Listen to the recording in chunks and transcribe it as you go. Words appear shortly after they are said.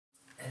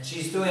And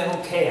she's doing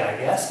okay, I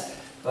guess,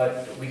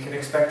 but we can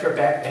expect her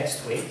back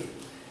next week.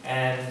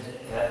 And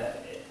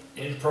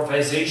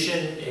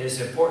improvisation is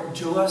important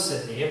to us,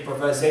 and the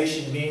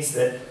improvisation means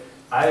that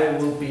I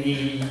will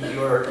be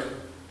your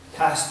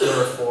pastor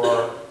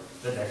for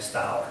the next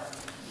hour.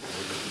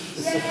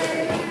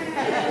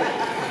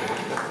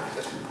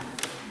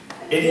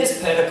 It is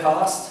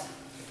Pentecost.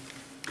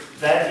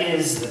 That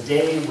is the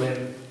day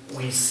when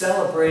we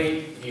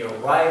celebrate the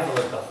arrival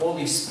of the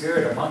Holy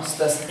Spirit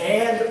amongst us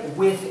and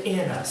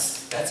within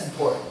us. That's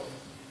important.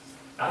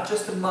 Not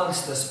just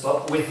amongst us,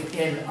 but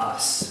within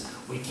us.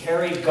 We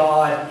carry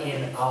God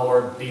in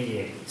our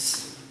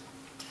beings.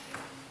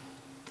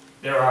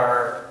 There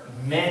are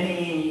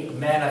many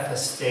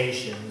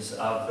manifestations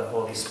of the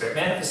Holy Spirit.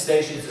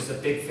 Manifestations is a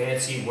big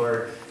fancy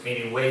word,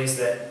 meaning ways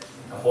that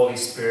the Holy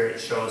Spirit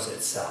shows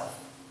itself.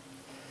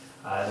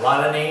 A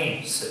lot of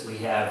names that we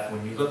have.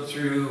 When you look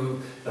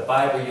through the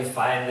Bible, you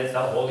find that the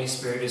Holy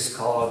Spirit is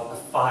called a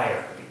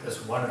fire,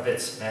 because one of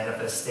its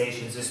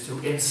manifestations is to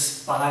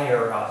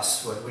inspire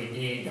us when we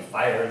need a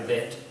fire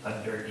lit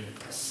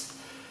underneath us.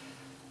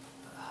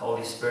 The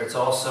Holy Spirit's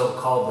also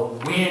called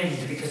the wind,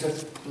 because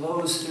it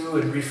blows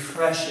through and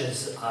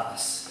refreshes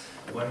us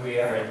when we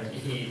are in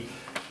need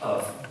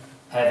of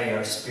having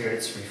our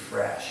spirits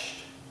refreshed.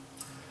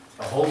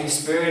 The Holy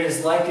Spirit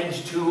is likened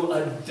to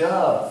a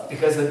dove,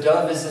 because a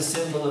dove is a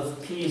symbol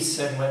of peace,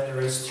 and when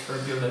there is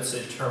turbulence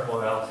and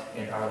turmoil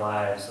in our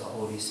lives, the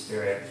Holy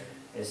Spirit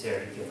is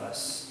there to give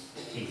us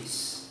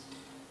peace.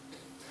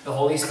 The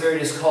Holy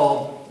Spirit is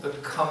called the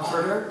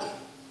Comforter,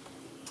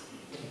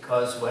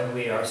 because when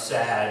we are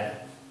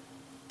sad,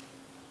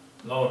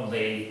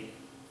 lonely,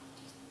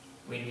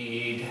 we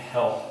need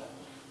help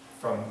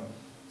from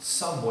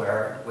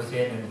somewhere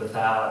within and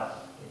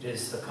without. It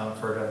is the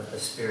comfort of the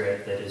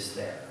Spirit that is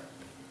there.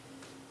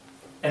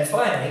 And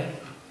finally,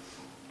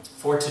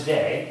 for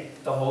today,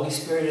 the Holy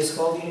Spirit is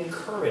called the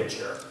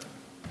Encourager.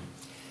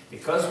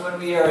 Because when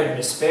we are in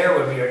despair,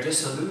 when we are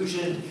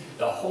disillusioned,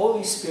 the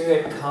Holy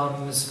Spirit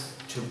comes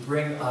to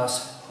bring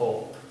us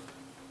hope.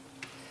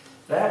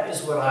 That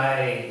is what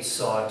I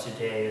saw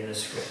today in the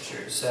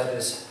Scriptures. That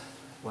is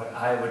what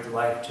I would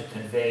like to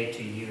convey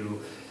to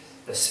you.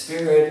 The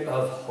Spirit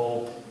of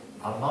hope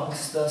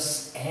amongst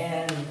us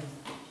and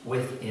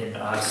within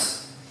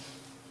us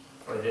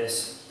for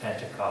this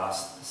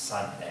Pentecost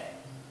Sunday.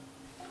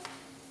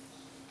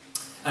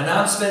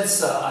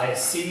 Announcements. I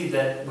see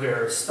that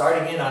we're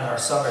starting in on our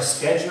summer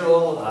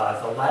schedule.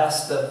 The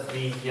last of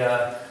the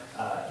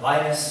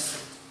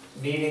Linus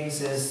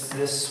meetings is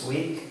this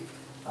week.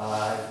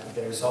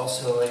 There's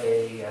also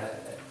a...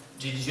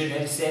 did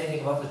you say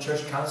anything about the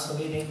church council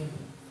meeting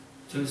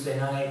Tuesday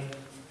night?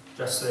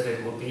 Just that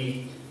it will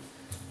be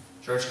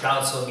church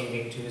council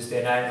meeting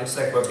Tuesday night. Looks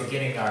like we're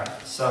beginning our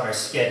summer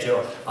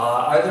schedule.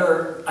 Are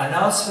there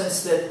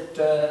announcements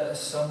that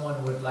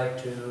someone would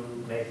like to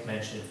make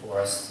mention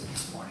for us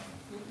this morning?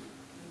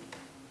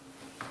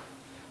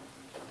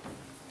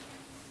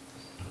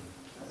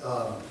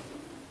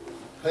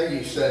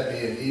 Peggy sent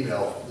me an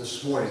email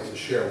this morning to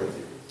share with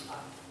you.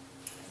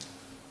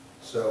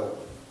 So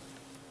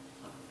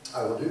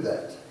I will do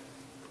that.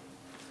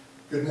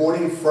 Good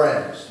morning,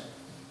 friends.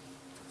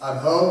 I'm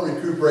home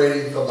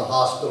recuperating from the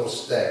hospital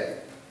stay.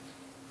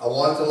 I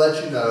wanted to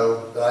let you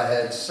know that I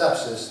had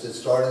sepsis that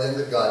started in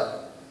the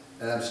gut,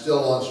 and I'm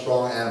still on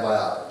strong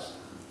antibiotics.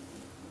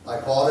 I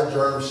caught a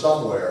germ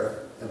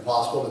somewhere,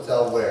 impossible to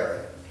tell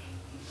where,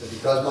 but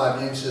because my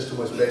immune system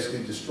was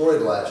basically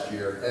destroyed last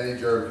year, any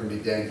germ can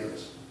be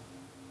dangerous.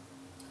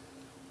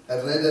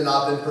 Had Linda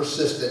not been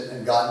persistent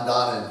and gotten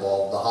Donna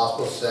involved, the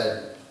hospital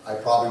said I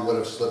probably would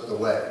have slipped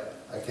away.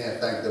 I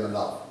can't thank them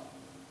enough.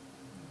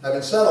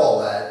 Having said all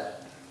that,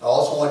 I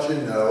also want you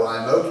to know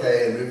I'm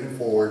okay and moving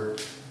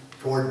forward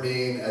toward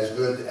being as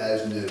good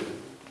as new.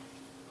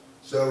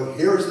 So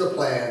here's the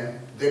plan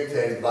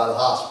dictated by the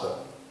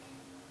hospital.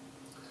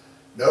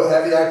 No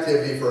heavy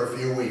activity for a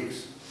few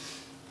weeks.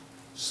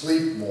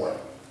 Sleep more.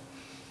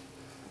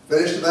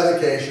 Finish the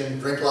medication,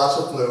 drink lots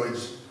of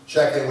fluids,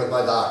 check in with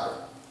my doctor.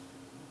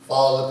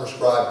 Follow the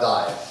prescribed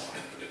diet.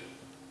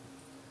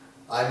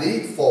 I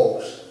need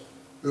folks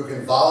who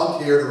can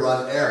volunteer to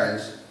run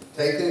errands,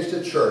 take things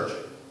to church,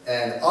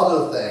 and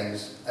other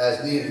things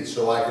as needed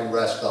so I can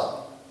rest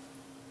up.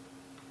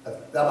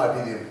 That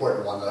might be the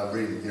important one that I'm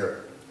reading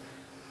here.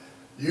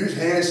 Use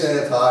hand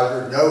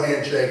sanitizer, no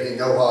handshaking,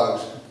 no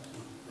hugs.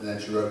 And then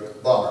she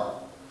wrote, bummer.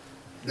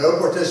 No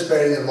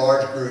participating in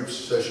large groups,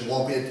 so she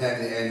won't be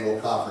attending the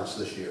annual conference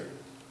this year.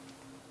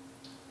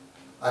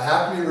 I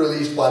have to be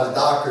released by the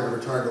doctor to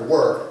return to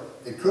work.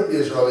 It could be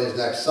as early as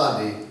next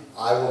Sunday.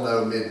 I will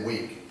know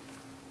midweek.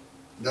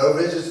 No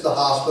visits to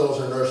hospitals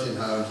or nursing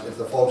homes if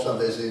the folks I'm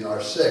visiting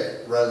are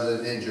sick rather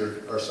than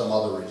injured or some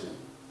other reason.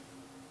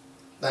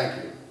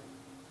 Thank you.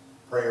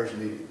 Prayers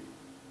needed.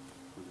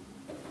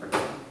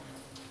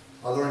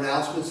 Other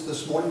announcements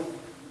this morning?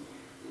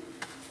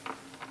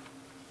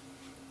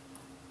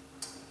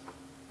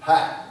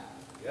 Pat.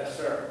 Yes,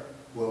 sir.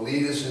 Will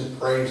lead us in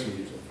praise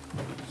music.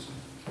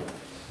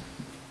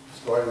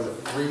 Starting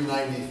with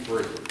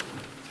 393.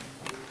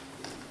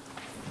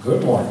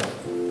 Good morning.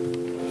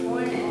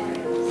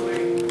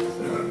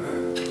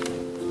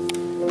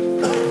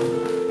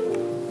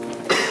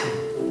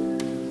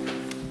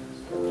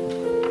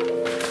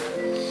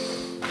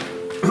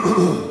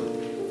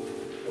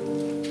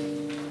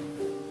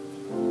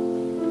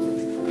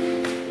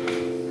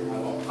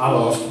 I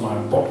lost my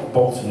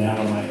bolting out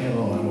of my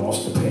handle and I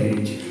lost the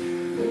page.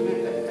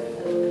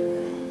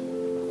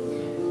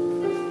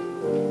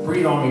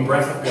 Breathe on me,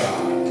 breath of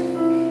God.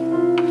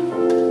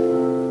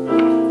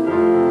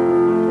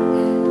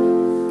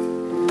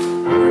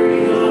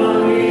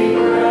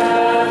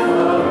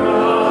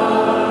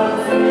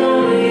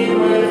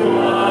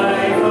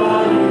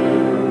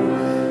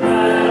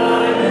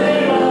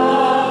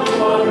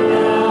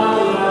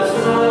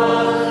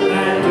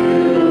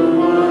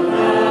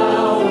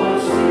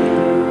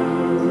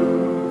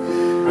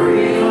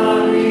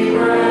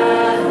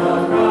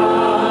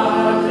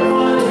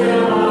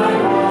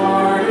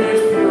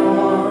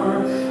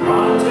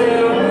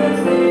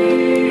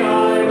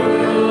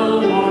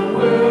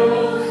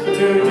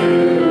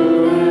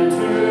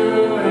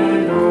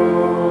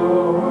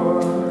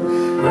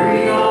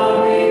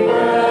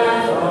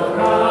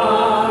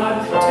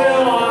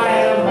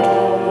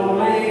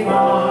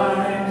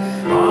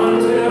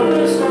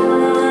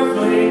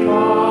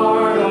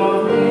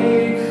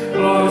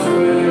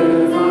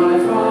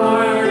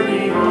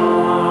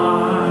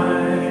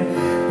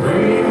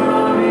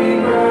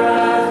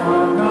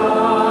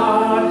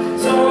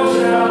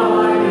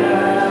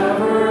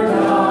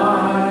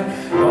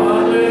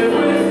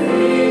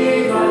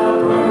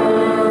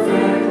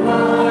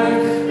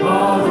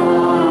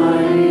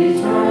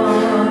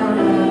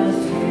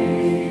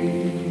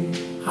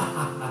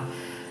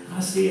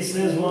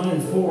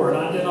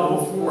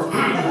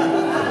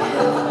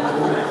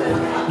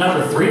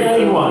 Number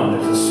 381,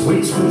 there's a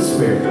sweet, sweet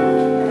spirit.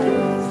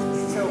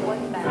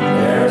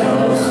 There's a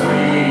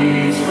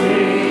sweet,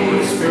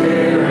 sweet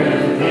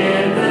spirit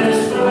in this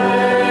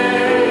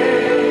place,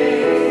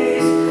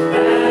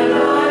 and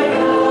I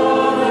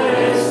know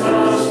it's the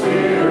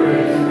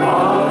spirit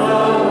of the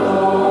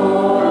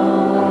Lord.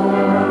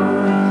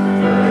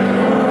 There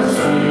are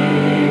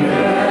sweet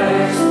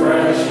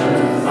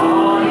expressions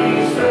on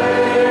his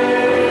face,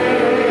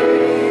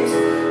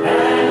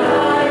 and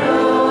I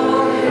know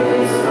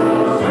it's the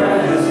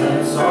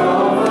presence of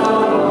the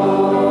Lord.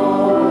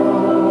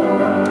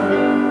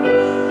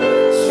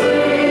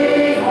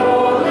 Sweet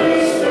Holy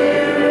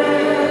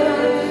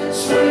Spirit,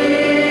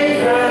 sweet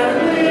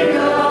heavenly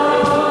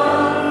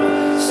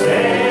dove,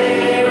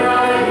 stay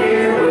right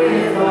here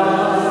with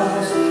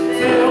us,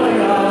 filling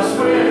us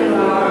with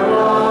our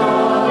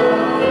love.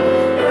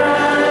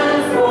 And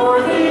for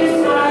these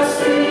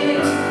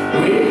blessings,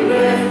 we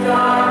lift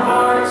our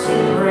hearts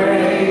in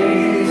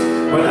praise.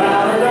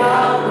 Without a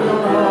doubt,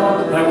 we'll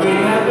know that we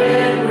have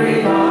been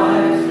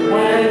revived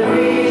when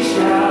we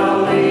shall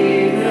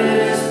leave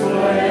this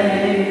place.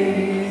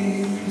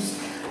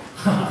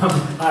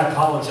 I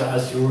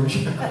apologize, George.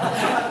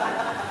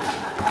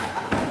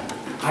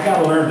 I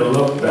gotta learn to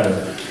look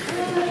better.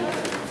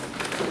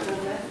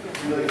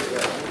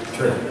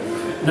 True.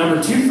 Number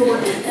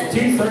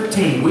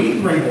 213, we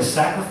bring the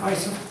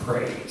sacrifice of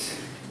praise.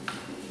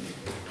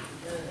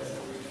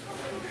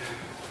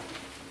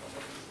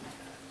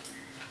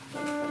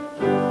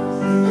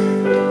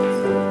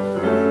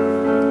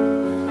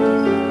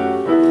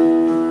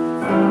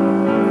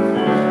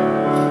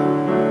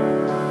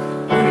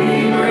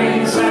 We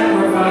bring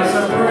sacrifice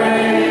of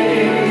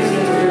praise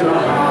into the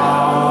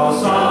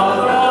house of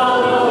the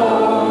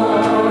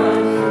Lord.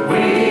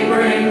 We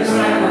bring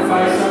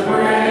sacrifice of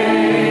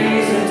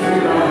praise into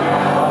the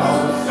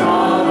house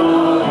of the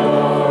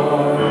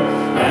Lord.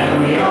 And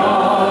we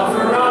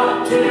offer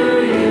up to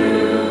you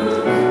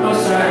the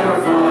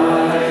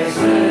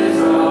sacrifices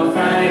of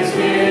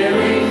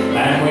thanksgiving.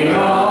 And we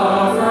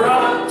offer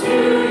up to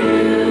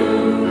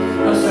you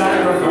the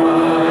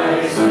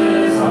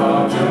sacrifices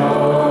of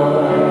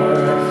joy.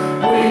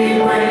 We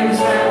bring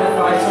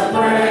sacrifice of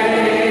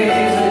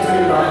praise into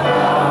the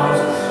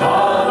house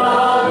of the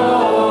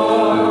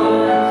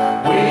Lord.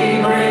 We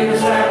bring the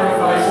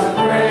sacrifice of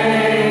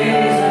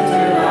praise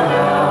into the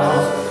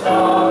house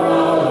of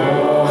the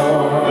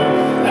Lord.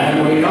 And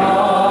we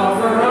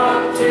offer up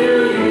to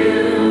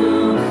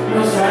you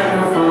the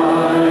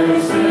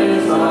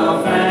sacrifices of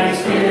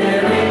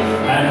thanksgiving.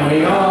 And we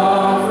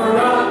offer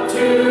up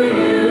to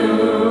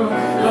you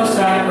the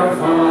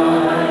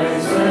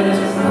sacrifices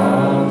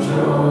of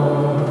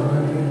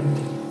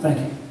joy. Thank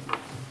you.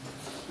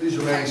 Please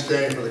remain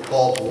standing for the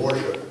call to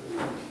worship.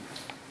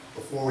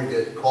 Before we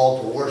get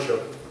called to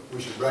worship,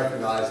 we should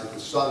recognize that the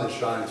sun is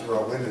shining through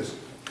our windows,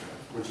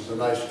 which is a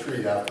nice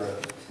treat after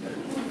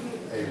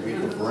a week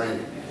of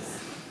rain.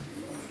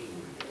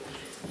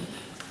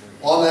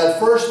 On that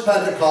first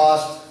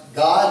Pentecost,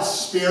 God's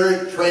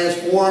Spirit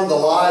transformed the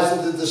lives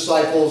of the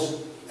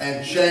disciples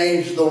and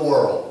changed the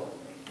world.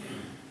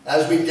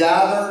 As we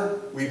gather,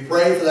 we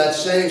pray for that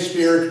same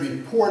Spirit to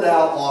be poured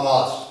out on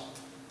us.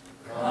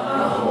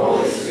 Come,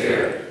 Holy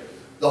Spirit.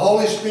 The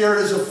Holy Spirit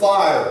is a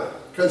fire,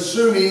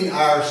 consuming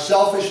our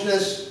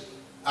selfishness,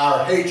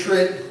 our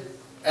hatred,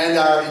 and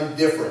our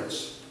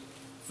indifference,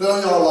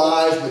 filling our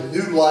lives with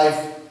new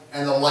life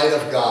and the light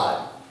of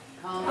God.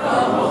 Come,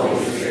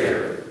 Holy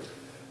Spirit.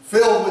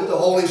 Filled with the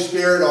Holy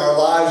Spirit, our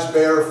lives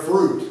bear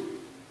fruit.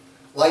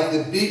 Like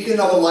the beacon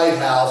of a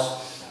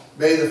lighthouse,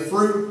 may the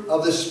fruit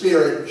of the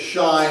Spirit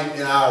shine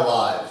in our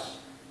lives.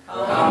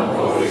 Come,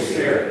 Holy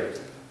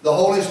Spirit. The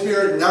Holy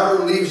Spirit never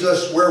leaves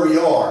us where we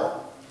are.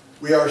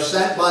 We are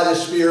sent by the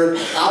Spirit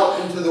out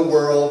into the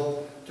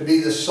world to be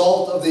the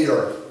salt of the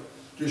earth,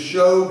 to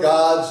show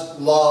God's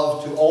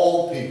love to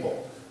all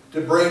people,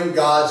 to bring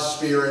God's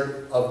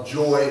Spirit of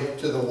joy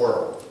to the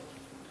world.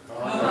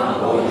 Come,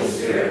 Holy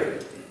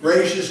Spirit.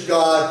 Gracious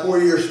God, pour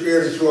your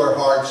Spirit into our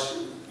hearts,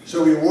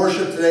 so we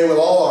worship today with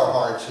all our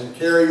hearts and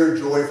carry your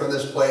joy from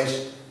this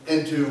place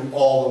into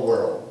all the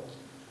world.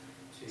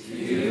 To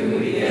you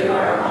we give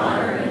our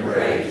honor and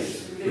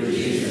praise through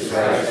Jesus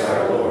Christ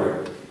our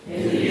Lord,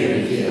 in the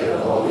unity of the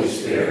Holy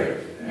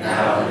Spirit,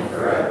 now and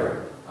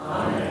forever.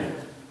 Amen.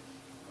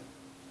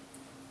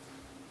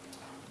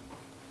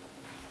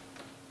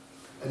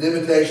 An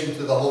invitation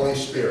to the Holy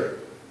Spirit.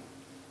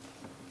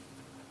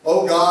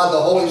 O God,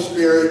 the Holy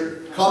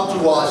Spirit, come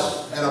to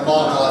us and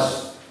among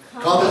us.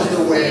 Come as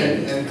the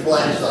wind and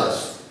cleanse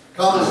us.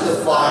 Come as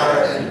the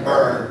fire and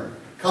burn.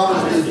 Come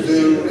as the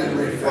dew and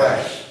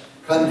refresh.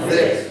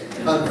 Convict,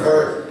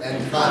 convert,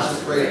 and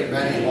consecrate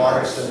many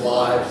hearts and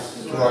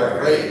lives to our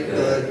great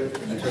good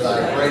and to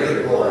thy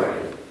greater glory.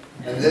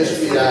 And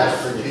this we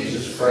ask for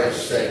Jesus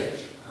Christ's sake.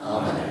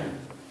 Amen.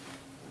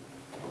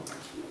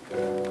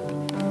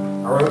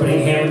 Our opening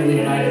hymn in the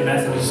United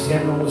Methodist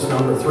hymnal is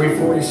number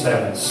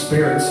 347,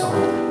 Spirit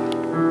Song.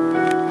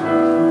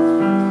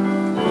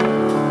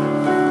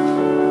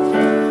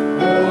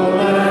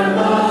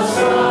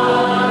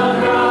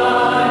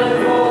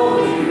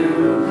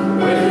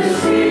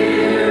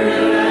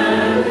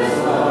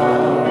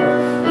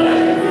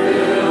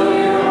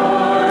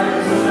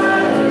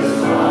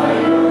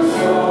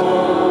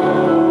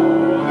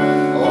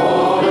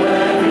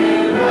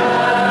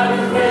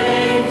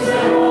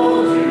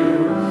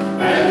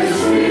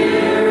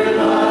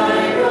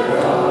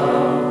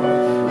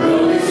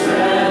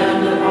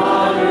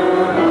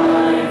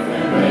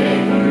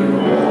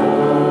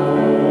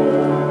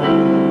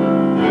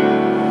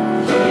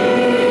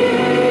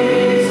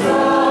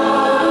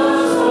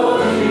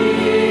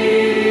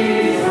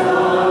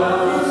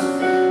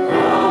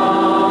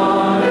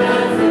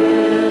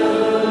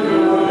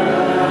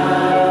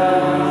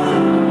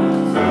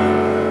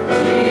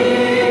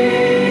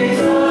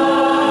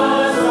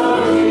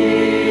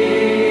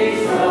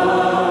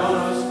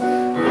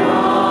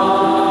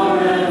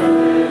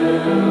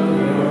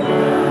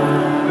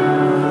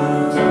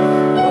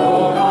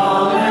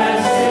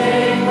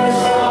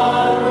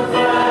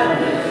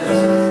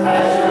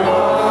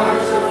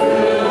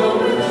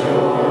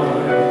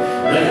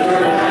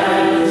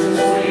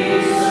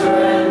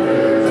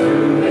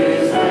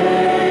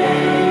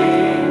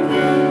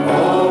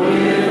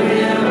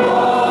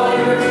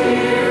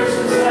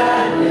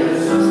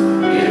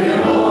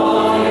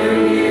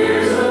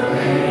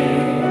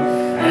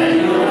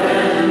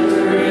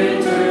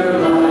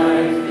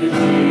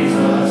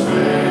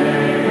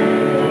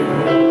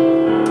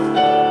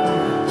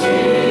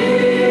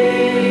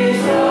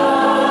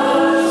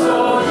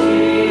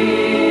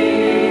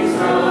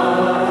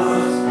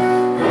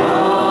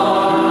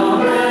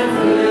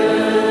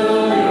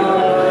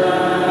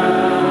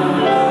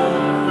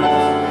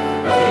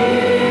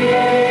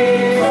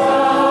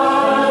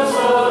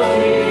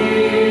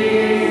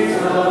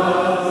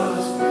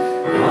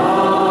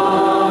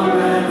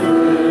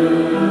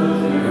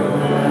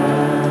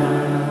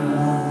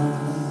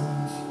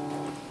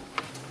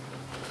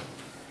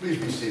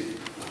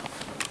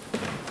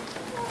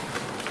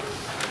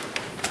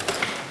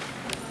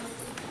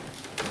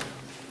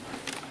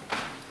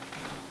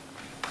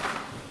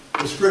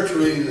 The scripture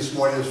reading this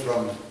morning is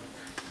from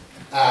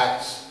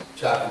Acts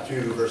chapter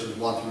 2, verses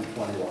 1 through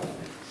 21.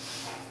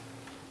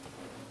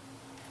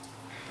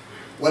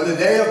 When the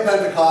day of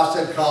Pentecost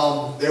had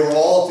come, they were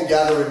all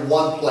together in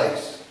one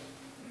place.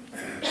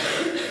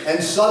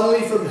 And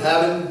suddenly from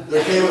heaven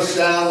there came a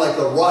sound like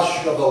the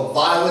rush of a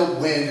violent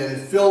wind, and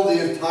it filled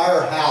the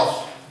entire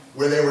house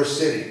where they were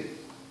sitting.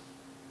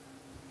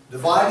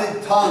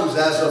 Divided tongues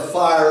as of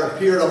fire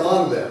appeared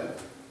among them,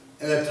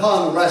 and a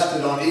tongue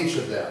rested on each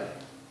of them.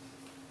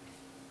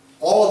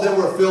 All of them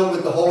were filled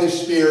with the Holy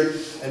Spirit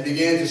and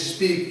began to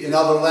speak in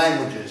other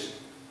languages,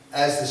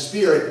 as the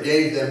Spirit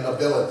gave them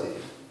ability.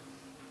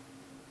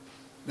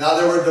 Now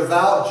there were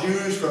devout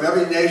Jews from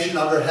every nation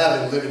under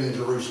heaven living in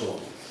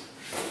Jerusalem.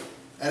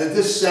 And at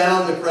this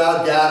sound the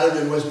crowd gathered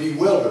and was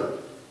bewildered,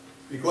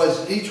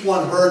 because each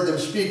one heard them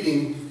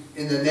speaking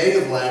in the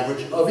native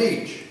language of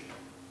each.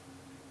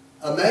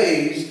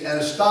 Amazed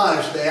and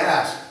astonished, they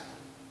asked,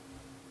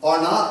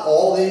 "Are not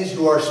all these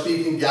who are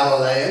speaking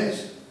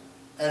Galileans?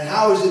 And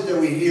how is it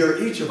that we hear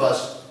each of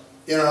us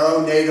in our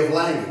own native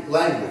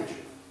language?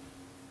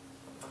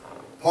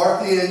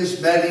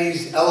 Parthians,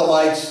 Medes,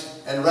 Elamites,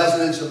 and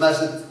residents of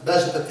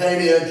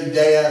Mesopotamia,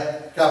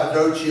 Judea,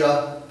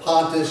 Cappadocia,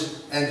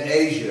 Pontus, and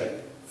Asia,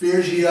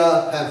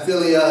 Phrygia,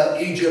 Pamphylia,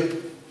 Egypt,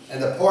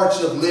 and the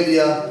parts of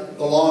Libya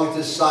belonging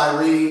to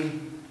Cyrene,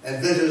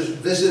 and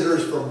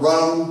visitors from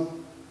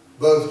Rome,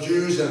 both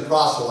Jews and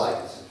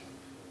proselytes,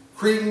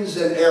 Cretans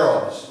and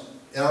Arabs.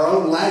 In our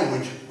own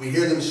language, we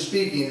hear them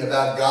speaking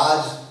about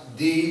God's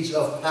deeds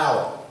of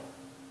power.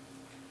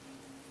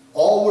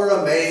 All were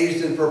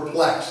amazed and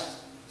perplexed,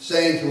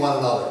 saying to one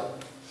another,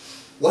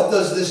 "What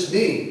does this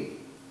mean?"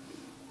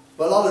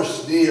 But others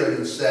sneered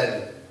and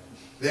said,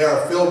 "They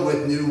are filled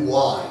with new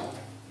wine."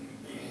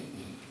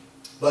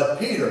 But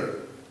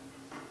Peter,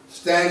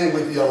 standing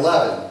with the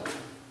 11,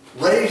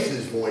 raised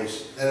his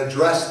voice and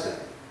addressed them.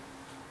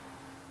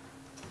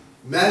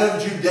 "Men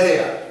of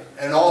Judea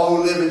and all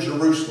who live in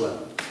Jerusalem,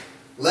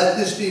 let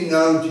this be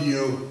known to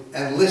you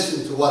and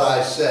listen to what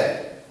I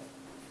say.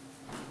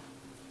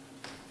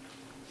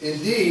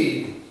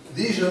 Indeed,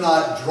 these are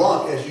not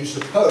drunk as you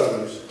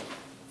suppose,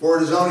 for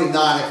it is only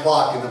 9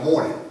 o'clock in the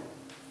morning.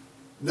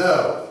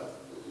 No,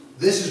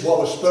 this is what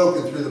was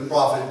spoken through the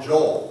prophet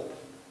Joel.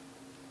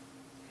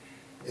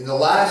 In the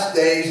last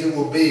days it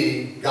will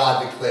be,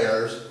 God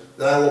declares,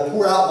 that I will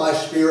pour out my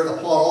Spirit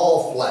upon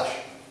all flesh,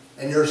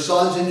 and your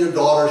sons and your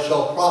daughters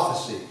shall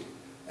prophesy,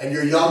 and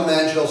your young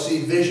men shall see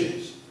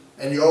visions,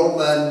 and your old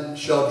men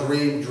shall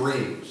dream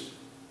dreams.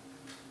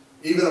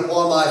 Even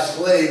upon my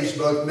slaves,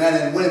 both men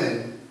and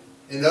women,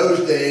 in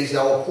those days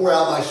I will pour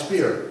out my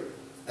Spirit,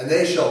 and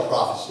they shall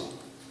prophesy.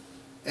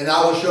 And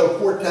I will show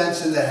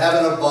portents in the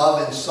heaven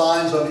above and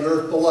signs on the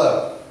earth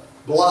below,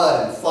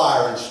 blood and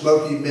fire and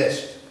smoky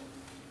mist.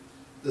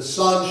 The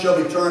sun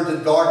shall be turned to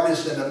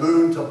darkness and the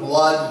moon to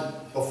blood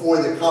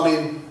before the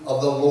coming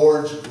of the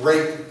Lord's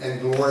great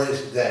and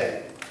glorious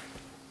day.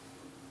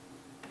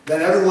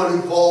 Then everyone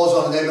who calls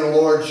on the name of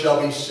the Lord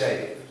shall be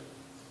saved."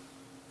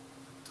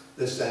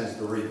 This ends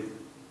the reading.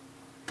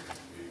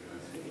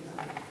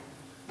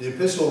 The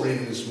epistle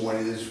reading this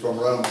morning is from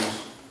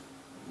Romans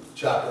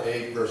chapter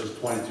 8, verses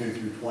 22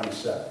 through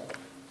 27.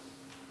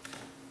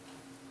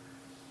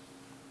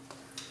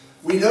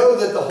 We know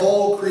that the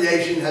whole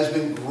creation has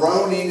been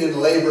groaning in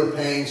labor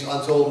pains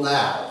until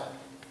now.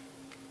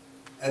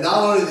 And not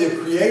only the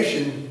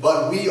creation,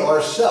 but we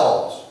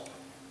ourselves,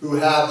 who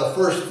have the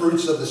first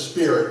fruits of the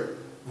Spirit,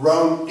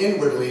 groan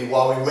inwardly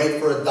while we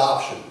wait for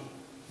adoption,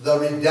 the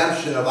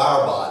redemption of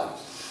our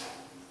bodies.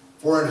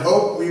 For in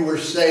hope we were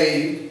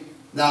saved.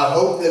 Now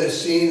hope that is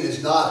seen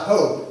is not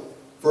hope,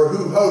 for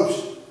who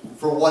hopes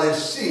for what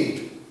is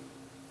seen?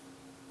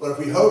 But if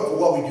we hope for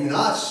what we do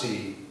not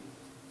see,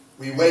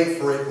 we wait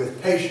for it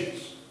with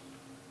patience.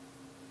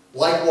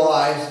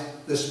 Likewise,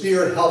 the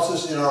Spirit helps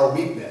us in our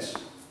weakness,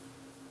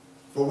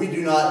 for we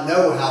do not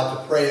know how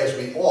to pray as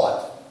we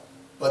ought,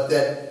 but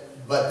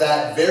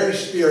that very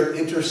Spirit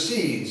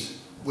intercedes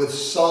with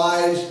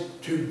sighs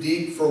too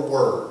deep for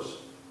words.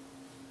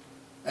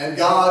 And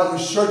God, who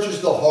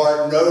searches the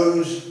heart,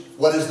 knows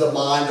what is the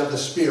mind of the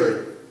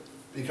Spirit,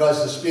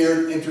 because the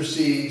Spirit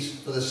intercedes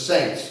for the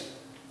saints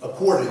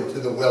according to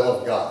the will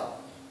of God.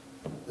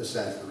 This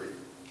ends the reading.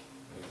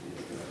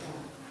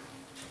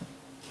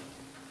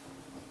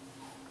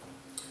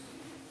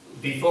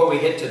 Before we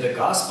get to the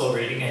gospel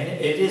reading, and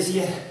it is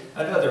yet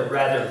another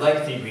rather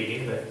lengthy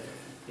reading, but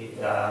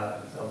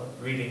the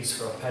readings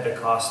for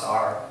Pentecost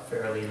are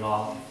fairly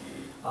long,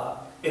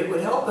 it would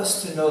help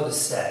us to know the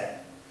setting.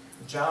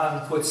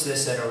 John puts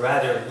this in a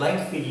rather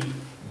lengthy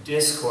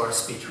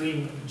discourse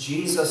between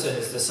Jesus and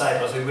his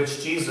disciples, in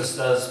which Jesus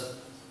does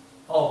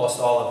almost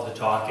all of the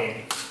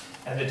talking,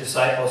 and the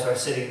disciples are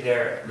sitting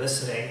there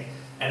listening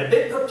and a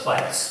bit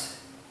perplexed.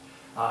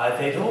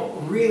 They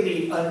don't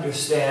really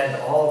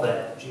understand all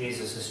that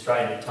Jesus is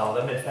trying to tell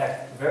them, in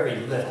fact, very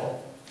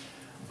little.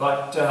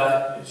 But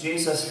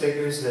Jesus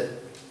figures that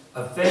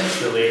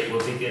eventually it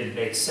will begin to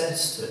make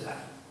sense to them.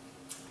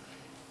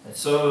 And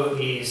so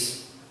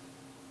these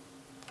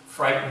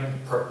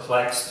frightened,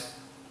 perplexed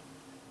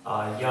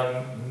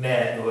young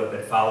men who have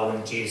been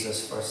following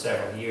Jesus for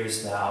several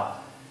years now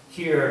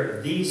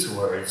hear these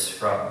words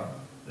from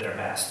their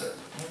master.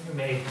 And you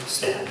may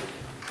stand.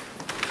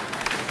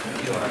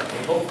 You are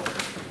able.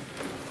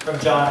 From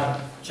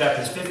John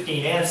chapters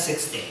 15 and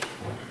 16.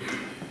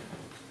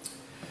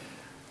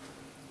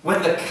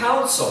 "When the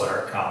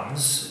Counselor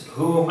comes,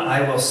 whom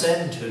I will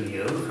send to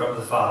you from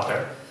the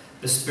Father,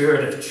 the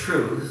Spirit of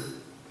truth,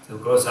 who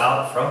goes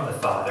out from the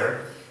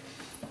Father,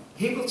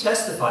 he will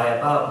testify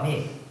about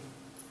me.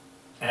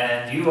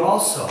 And you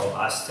also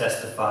must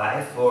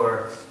testify,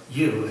 for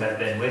you have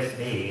been with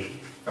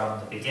me from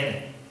the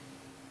beginning.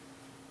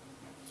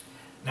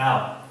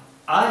 Now,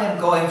 I am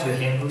going to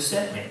him who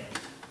sent me.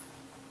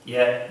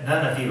 Yet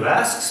none of you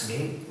asks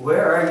me,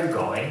 'Where are you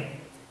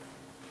going?'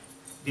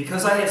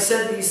 Because I have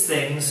said these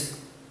things,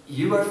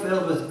 you are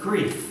filled with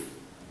grief.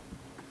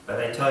 But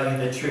I tell you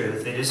the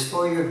truth, it is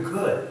for your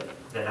good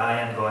that I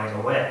am going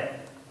away.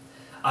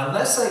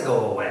 Unless I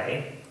go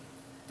away,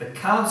 the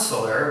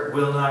Counselor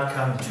will not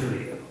come to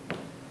you.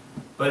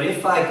 But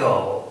if I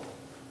go,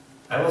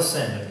 I will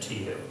send him to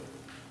you.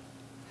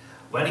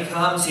 When he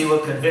comes, he will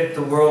convict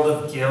the world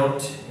of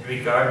guilt in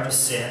regard to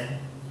sin,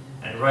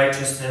 and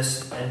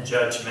righteousness and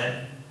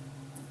judgment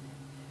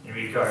in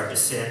regard to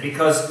sin,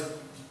 because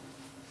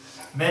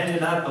men do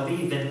not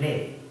believe in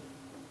me.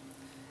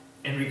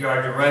 In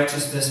regard to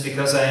righteousness,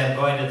 because I am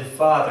going to the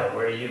Father,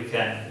 where you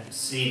can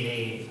see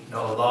me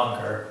no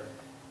longer.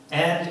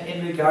 And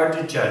in regard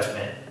to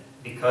judgment,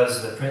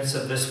 because the prince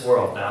of this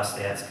world now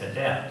stands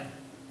condemned.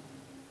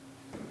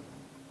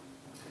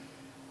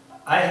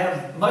 I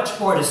have much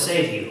more to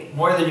say to you,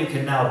 more than you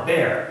can now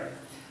bear.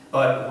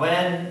 But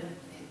when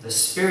the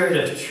Spirit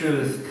of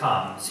truth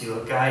comes, he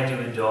will guide you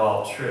into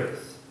all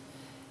truth.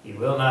 He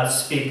will not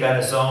speak on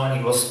his own.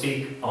 He will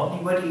speak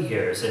only what he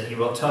hears, and he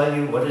will tell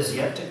you what is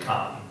yet to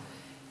come.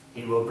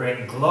 He will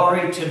bring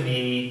glory to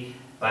me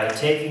by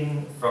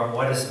taking from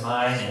what is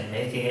mine and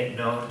making it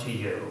known to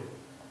you.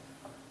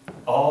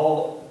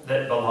 All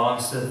that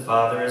belongs to the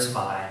Father is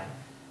mine.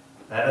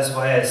 That is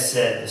why I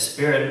said the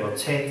Spirit will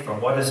take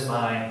from what is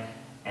mine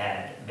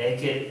and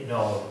make it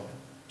known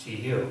to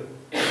you.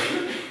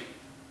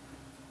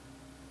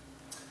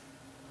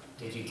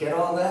 Did you get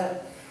all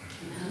that?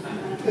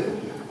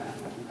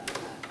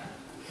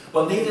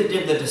 Well, neither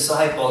did the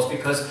disciples,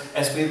 because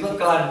as we look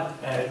on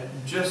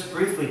just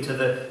briefly to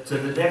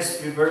the next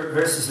few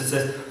verses, it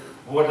says,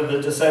 what do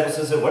the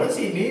disciples say? What does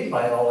he mean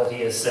by all that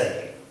he is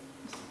saying?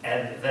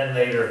 And then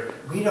later,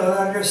 we don't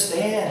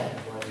understand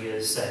what he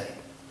is saying.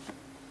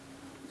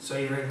 So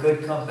you're in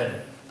good company.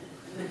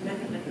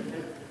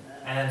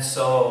 And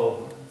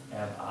so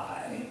am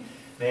I.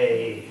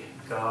 May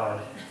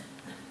God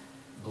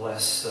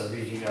bless the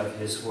reading of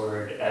his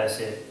word as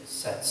it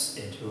sets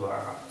into our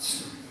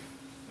hearts.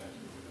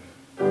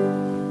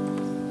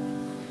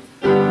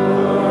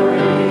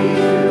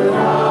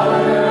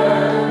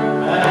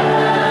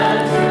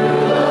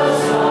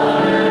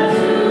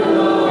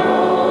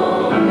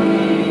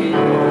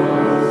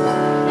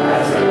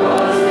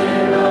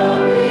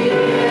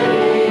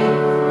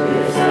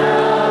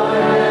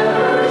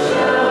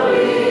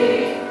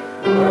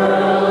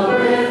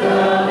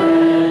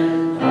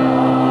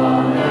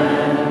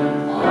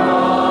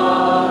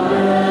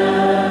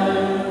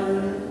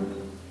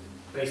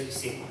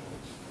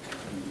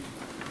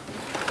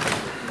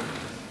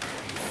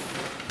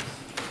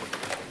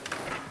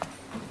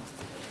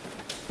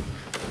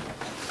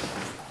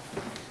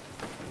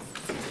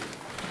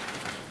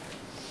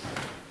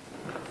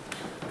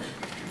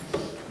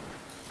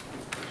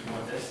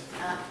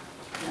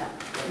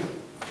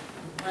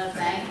 I want to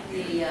thank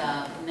the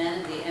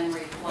men of the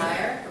Emory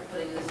Choir for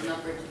putting this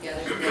number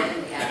together today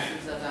in the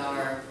absence of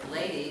our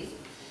ladies.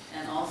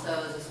 And also,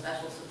 as a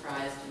special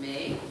surprise to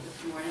me,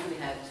 this morning we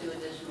have two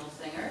additional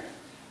singers,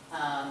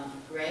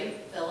 Greg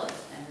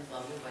Phillips and his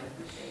lovely wife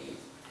Mercedes.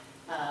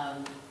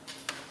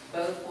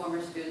 Both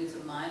former students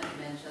of mine at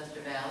Manchester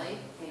Valley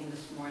came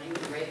this morning.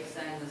 Greg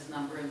sang this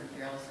number in the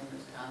Carol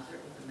Singers concert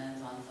with the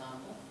men's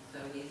ensemble, so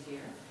he's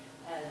here,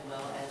 as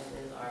well as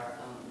is our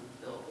own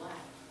Bill Black.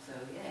 So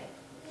yay.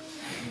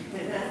 You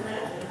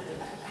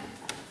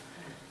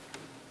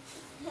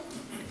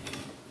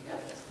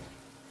got this.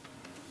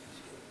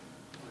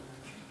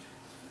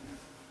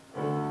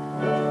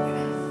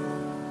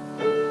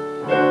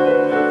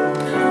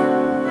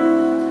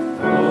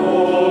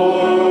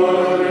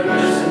 Lord,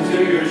 listen to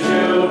your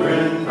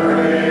children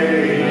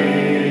pray.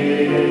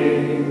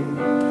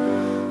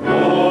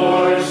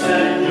 Lord,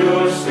 send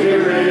your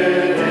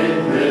Spirit in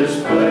this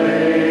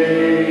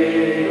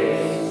place.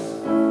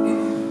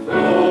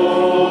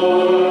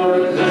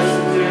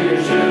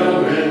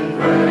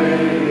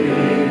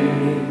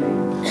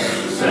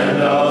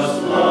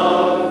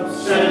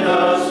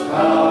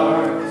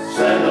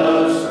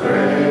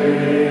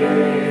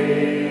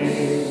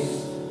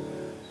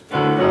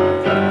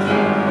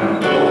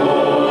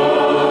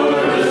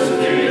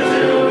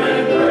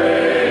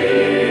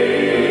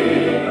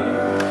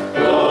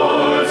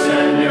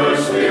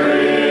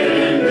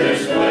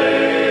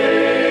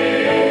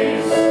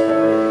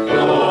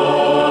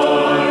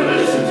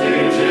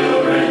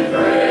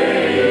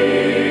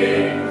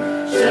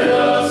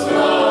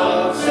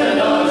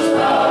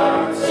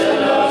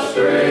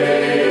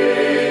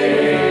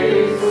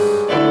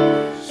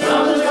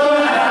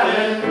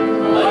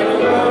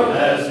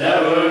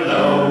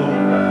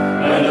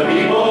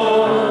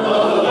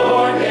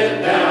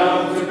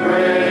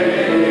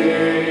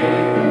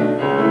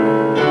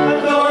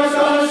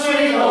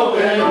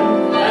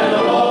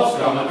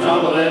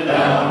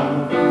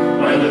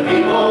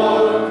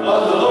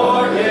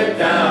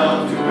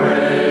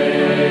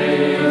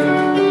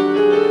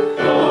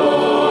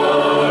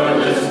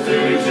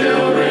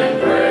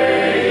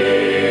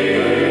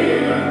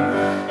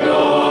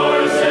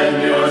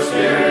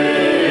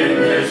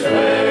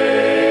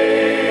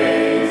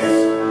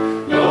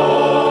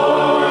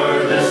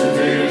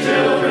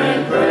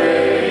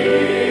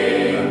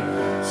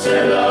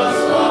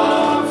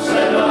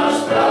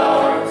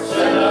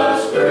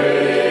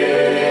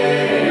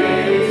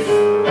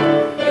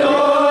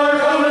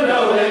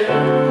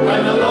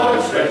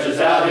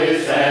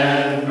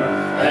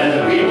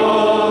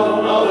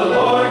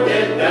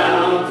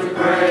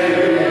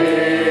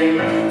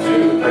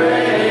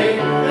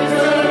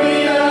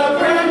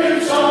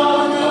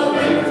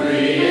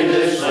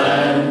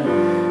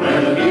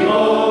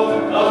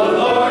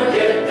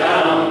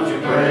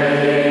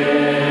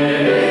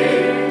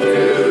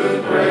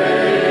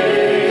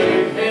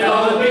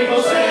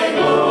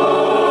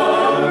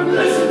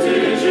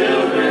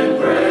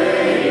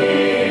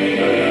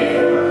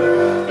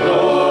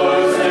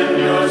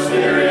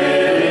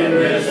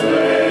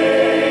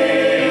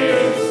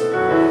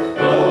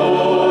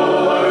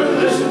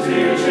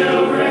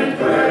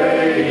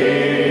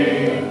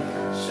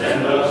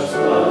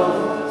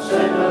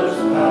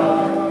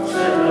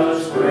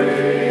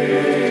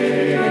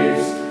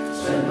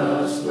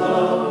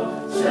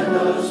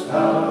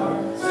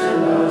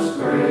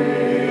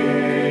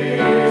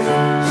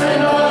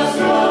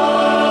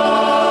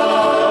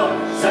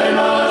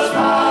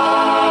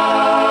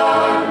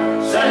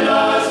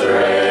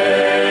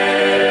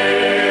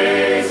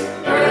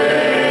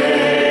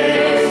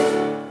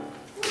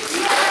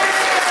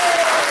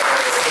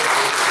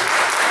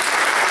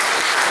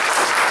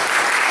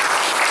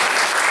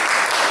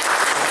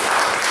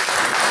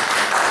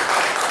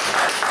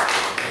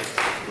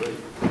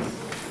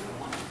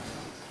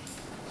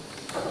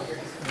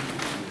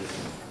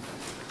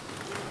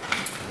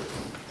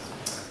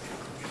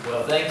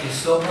 thank you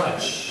so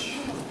much.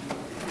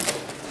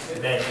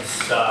 And then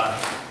his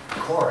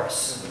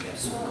chorus, I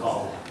guess we'll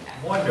call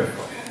it.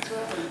 Wonderful.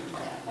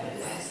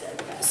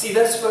 See,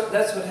 that's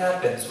what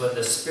happens when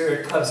the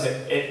Spirit comes.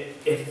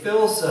 It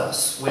fills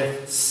us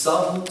with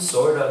some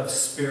sort of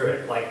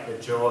spirit, like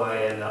the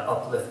joy and the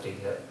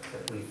uplifting that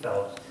we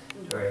felt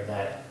during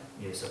that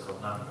musical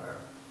number.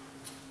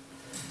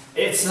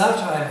 It's now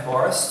time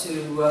for us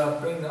to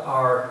bring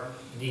our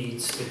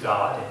needs to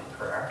God in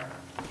prayer.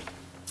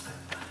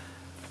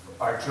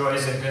 Our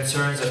joys and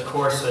concerns, of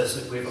course,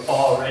 as we've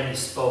already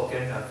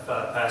spoken of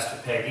Pastor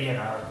Peggy, and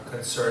our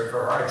concern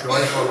for our joy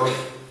for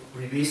her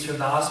release from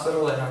the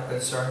hospital and our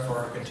concern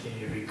for her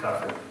continued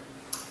recovery.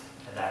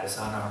 And that is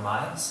on our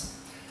minds.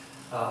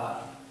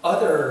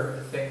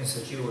 Other things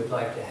that you would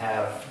like to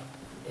have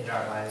in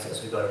our minds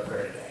as we go to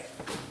prayer today?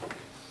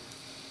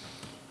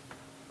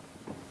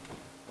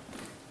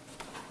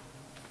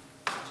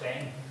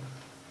 Jane?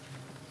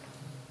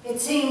 It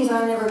seems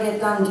I never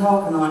get done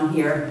talking on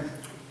here.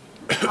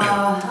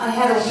 I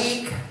had a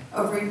week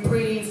of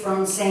reprieve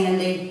from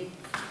Sandy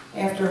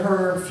after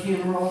her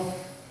funeral.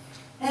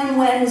 And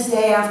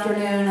Wednesday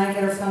afternoon, I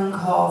get a phone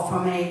call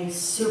from a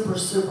super,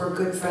 super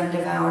good friend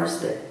of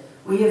ours that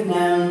we have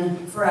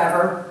known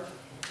forever,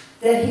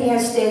 that he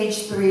has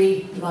stage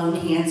 3 lung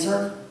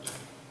cancer.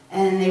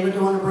 And they were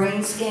doing a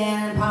brain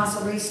scan and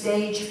possibly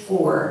stage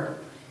 4.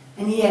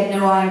 And he had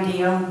no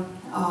idea.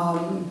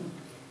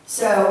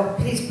 So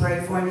please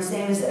pray for him. His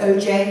name is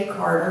O.J.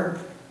 Carter.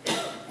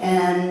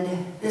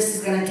 And this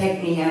is going to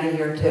take me out of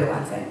here too,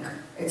 I think.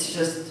 It's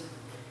just,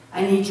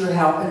 I need your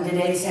help, and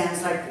today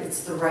sounds like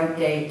it's the right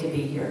day to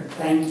be here.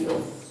 Thank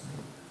you.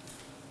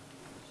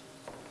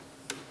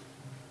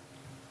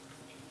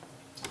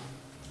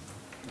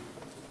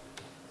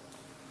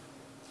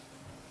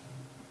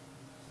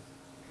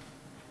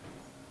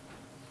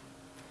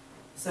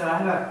 So I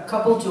have a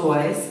couple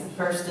joys.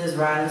 First is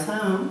Riley's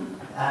home.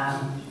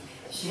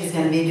 She's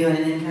going to be doing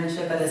an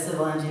internship at a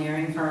civil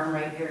engineering firm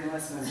right here in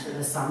Westminster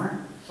this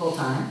summer,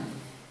 full-time.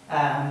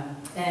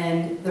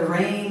 And the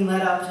rain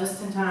let up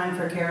just in time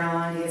for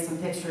Caroline to get some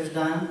pictures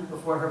done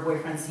before her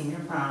boyfriend's senior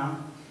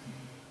prom.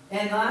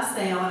 And the last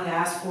thing I wanted to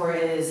ask for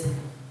is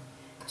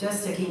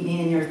just to keep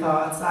me in your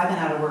thoughts. I've been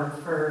out of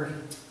work for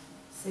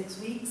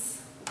 6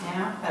 weeks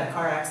now, had a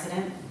car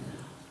accident.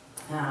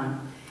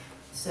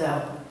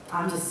 So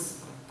I'm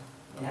just,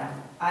 you know,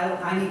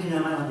 I need to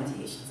know my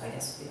limitations, I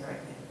guess would be the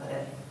right way to put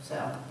it.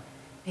 So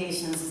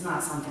patience is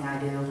not something I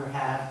do or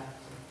have,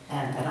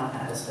 and I don't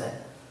notice it.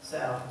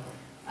 So,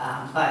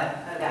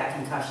 but I've got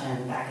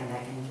concussion, back and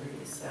neck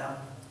injuries, so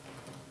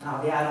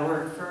I'll be out of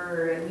work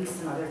for at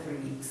least another 3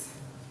 weeks.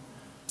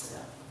 So.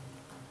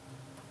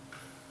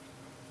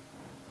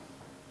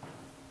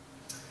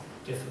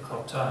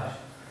 Difficult time.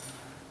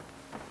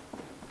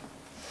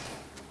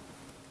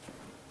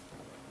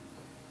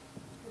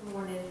 Good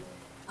morning.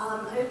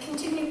 I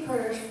continue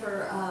prayers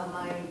for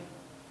my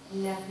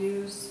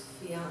nephew's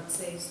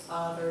fiance's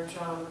father,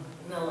 John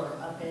Miller,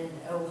 up in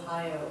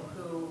Ohio,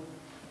 who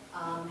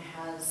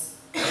has,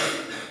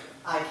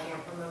 I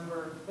can't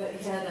remember, but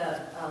he had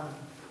a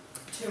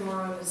tumor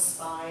on his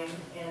spine,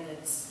 and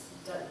it's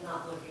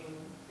not looking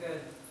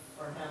good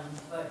for him.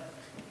 But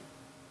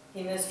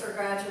he missed her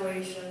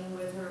graduation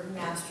with her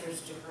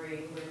master's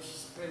degree,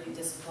 which really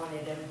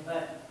disappointed him.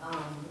 But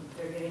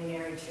they're getting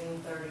married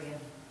June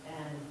 30th,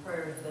 and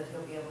prayers that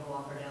he'll be able to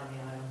walk her down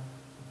the aisle.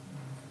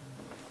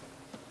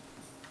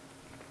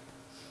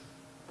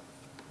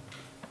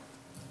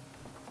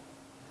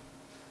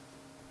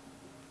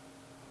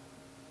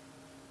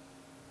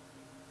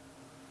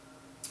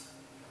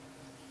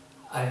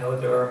 I know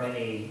there are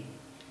many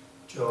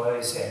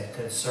joys and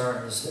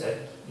concerns that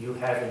you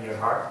have in your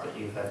heart that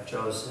you have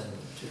chosen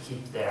to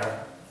keep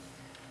there.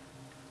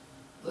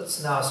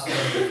 Let's now spend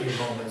a few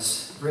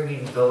moments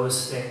bringing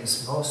those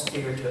things most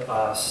dear to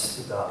us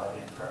to God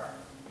in prayer.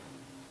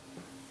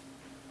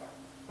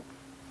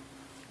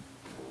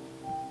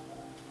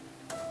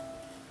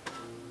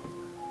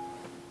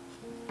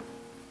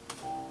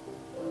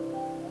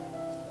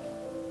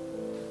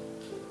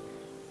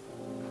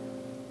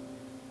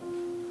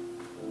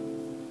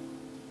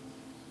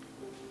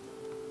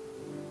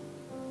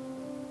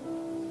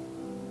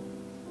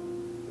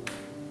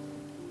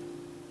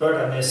 Lord,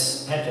 on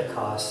this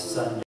Pentecost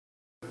Sunday,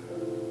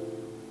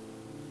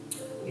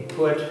 we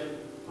put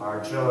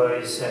our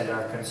joys and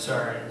our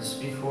concerns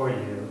before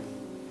you,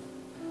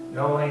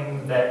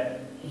 knowing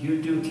that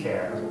you do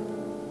care,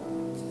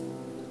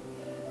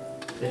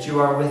 that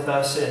you are with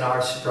us in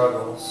our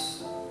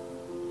struggles,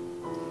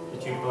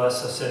 that you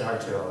bless us in our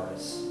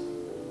joys.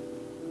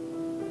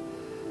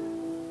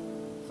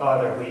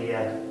 Father,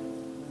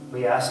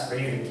 we ask for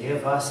you to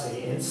give us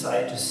the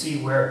insight to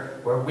see where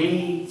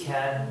we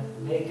can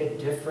make a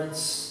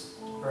difference,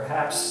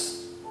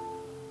 perhaps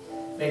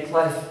make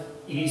life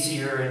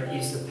easier and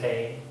ease the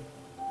pain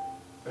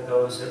for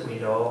those that we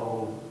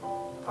know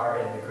who are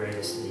in the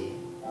greatest need.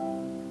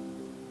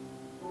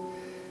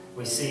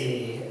 We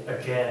see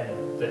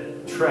again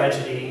the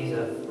tragedy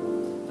of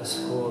a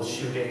school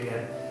shooting,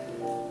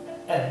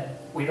 and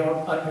we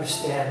don't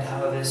understand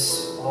how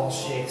this all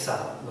shakes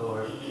out,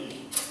 Lord.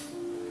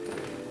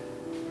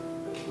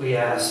 We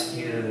ask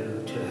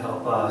you to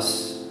help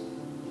us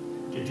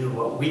to do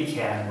what we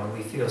can when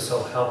we feel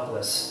so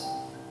helpless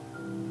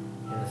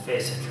in the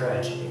face of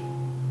tragedy.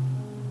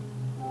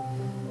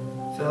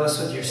 Fill us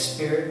with your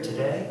Spirit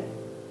today.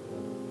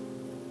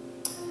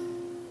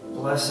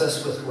 Bless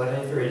us with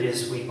whatever it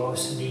is we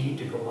most need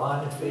to go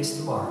on and face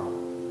tomorrow.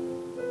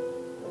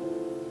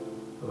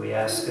 We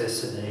ask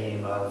this in the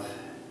name of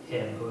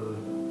him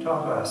who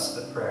taught us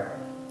the prayer.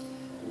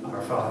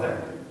 Our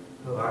Father,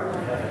 who art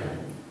in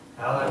heaven,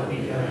 hallowed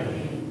be thy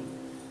name.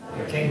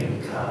 Your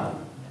kingdom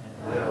come,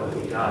 and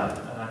will be done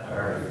on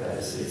earth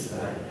as it is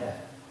done in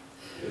heaven.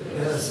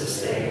 Give us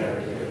this day our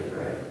daily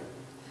bread.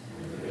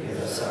 Forgive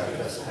us our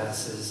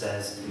trespasses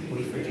as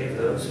we forgive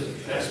those who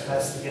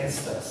trespass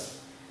against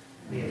us.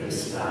 Lead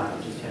us not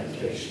into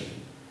temptation,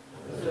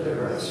 but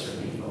deliver us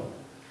from evil.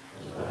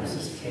 For thine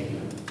is the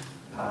kingdom,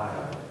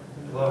 power,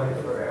 and glory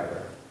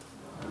forever.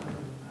 Amen.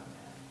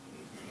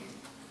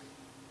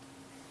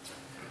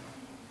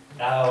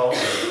 Now I'll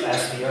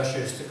ask the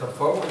ushers to come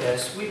forward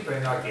as we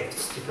bring our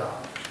gifts to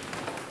God.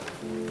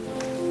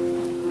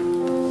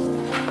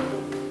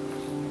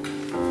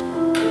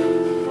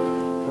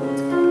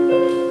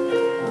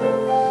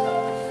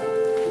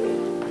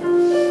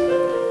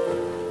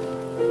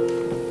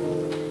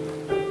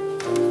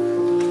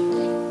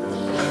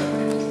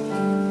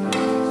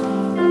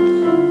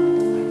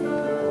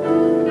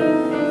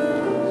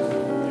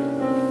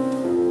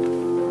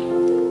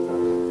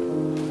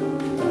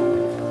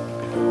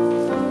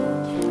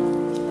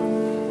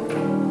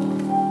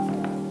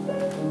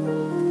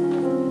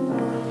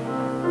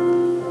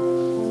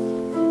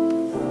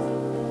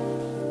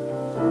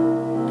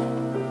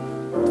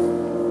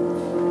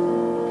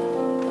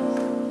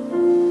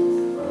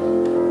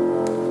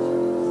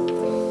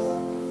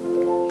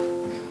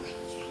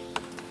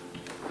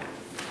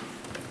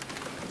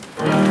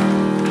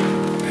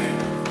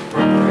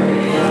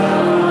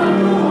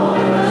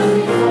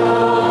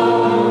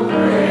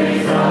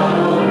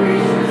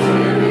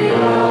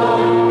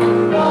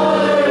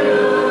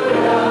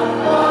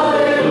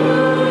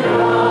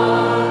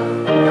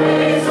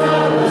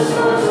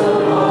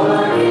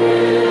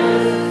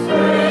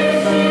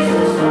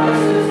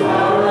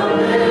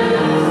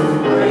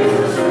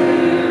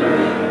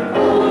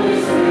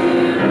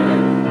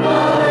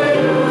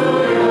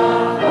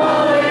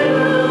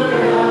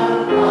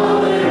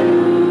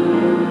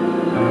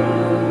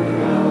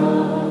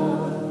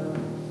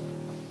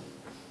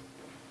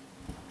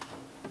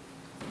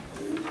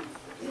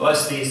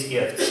 Bless these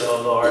gifts,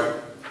 O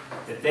Lord,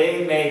 that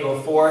they may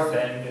go forth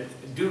and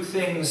do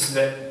things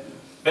that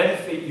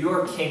benefit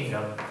your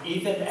kingdom,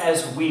 even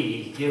as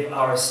we give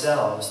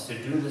ourselves to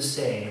do the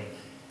same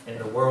in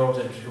the world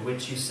into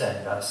which you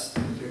send us,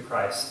 through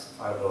Christ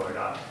our Lord.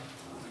 Amen.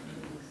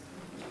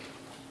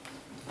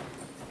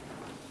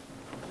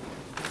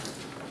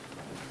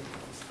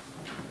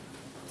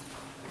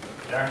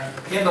 Our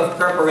hymn of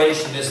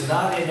preparation is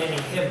not in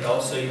any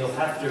hymnal, so you'll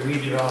have to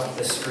read it off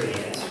the screen.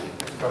 It's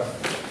from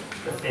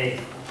the faith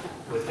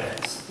within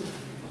us.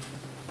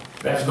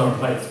 That's going to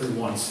play it through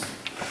once.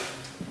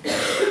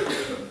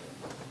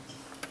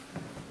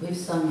 We've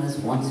sung this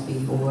once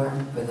before,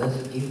 for those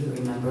of you who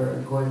remember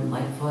Gordon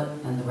Lightfoot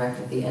and the wreck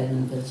of the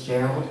Edmund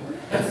Fitzgerald.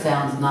 It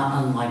sounds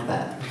not unlike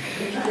that.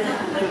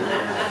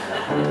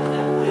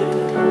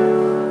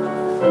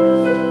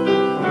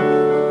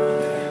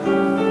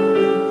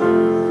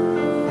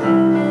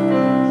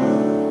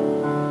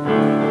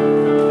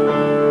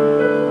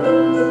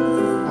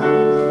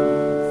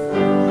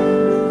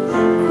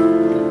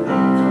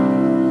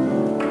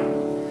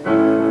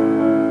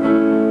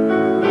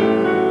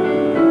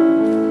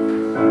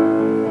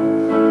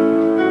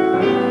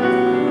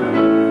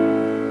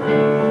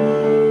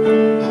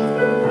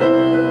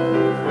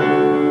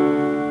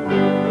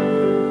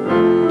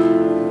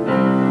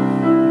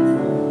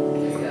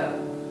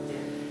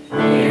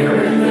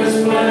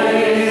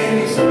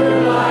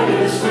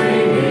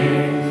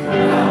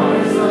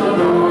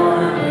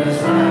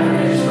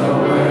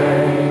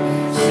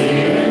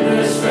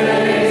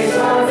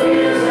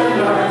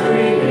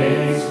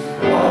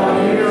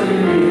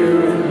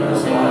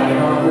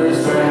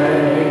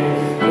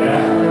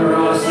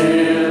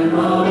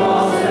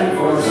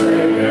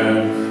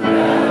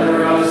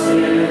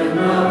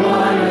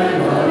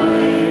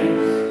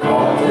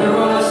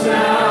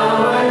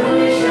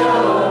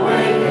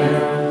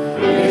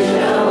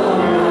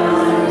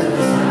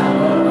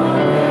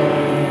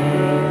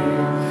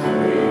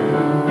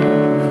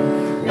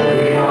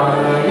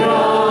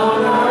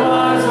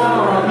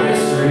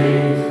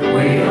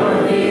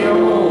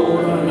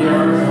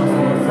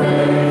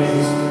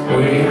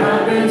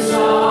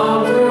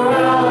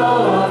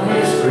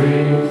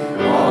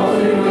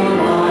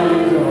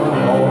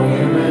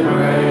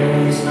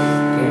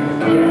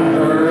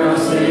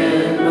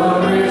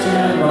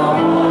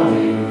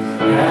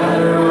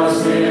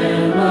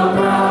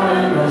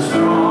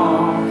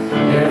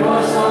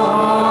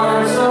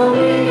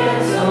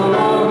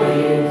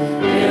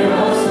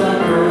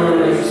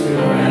 To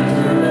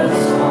enter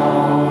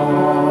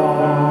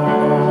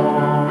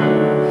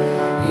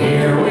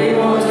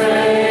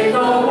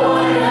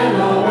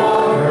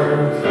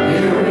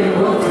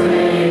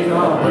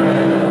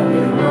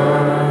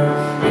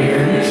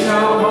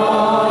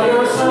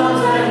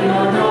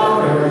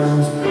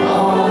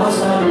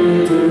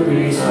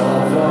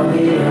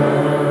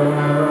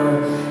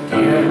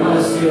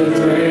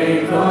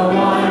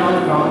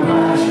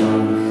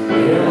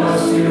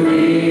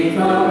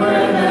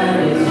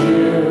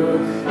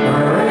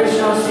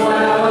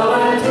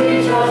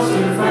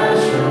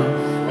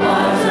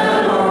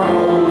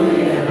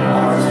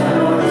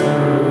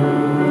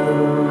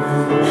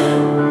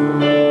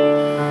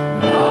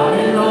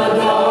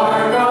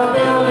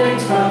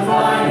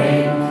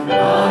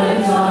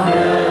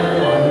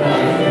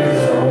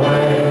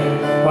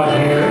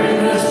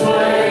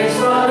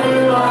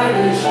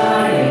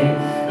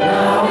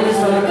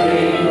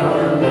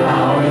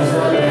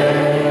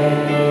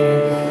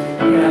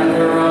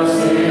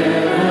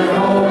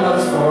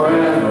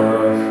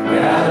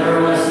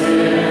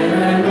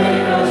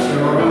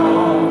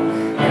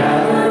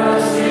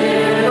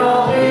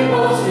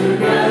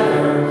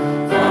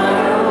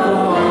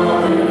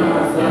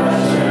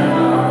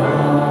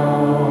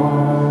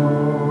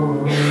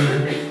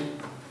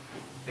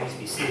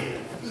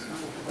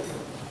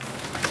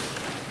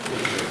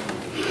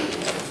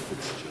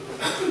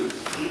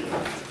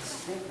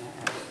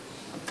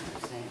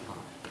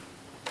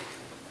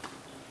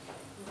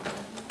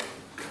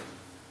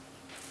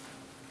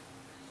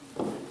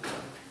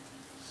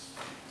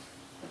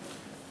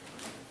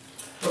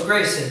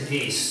grace and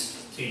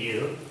peace to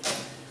you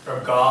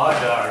from God,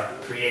 our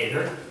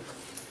Creator,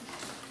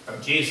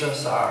 from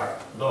Jesus, our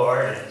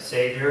Lord and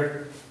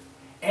Savior,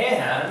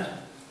 and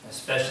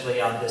especially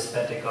on this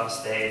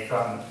Pentecost day,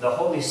 from the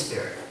Holy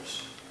Spirit,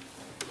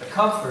 the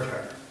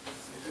Comforter,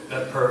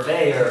 the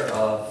Purveyor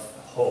of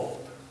hope.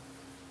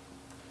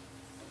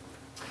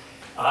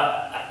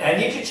 I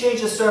need to change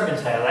the sermon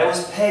title. That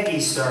was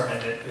Peggy's sermon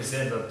that was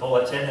in the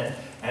bulletin,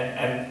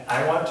 and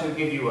I want to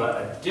give you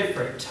a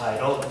different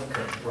title. You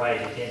can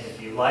write it in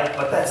if you like,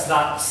 but that's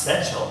not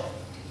essential.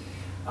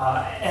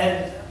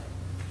 And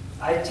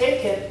I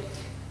take it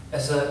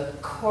as a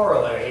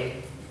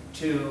corollary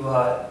to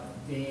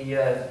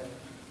the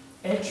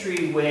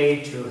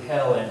entryway to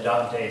hell in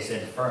Dante's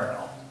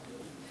Inferno.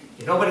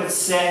 You know what it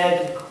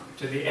said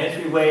to the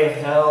entryway of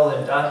hell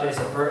in Dante's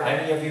Inferno? How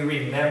many of you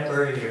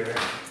remember your...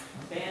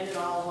 Abandon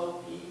all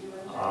hope, ye who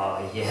enter.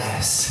 Oh,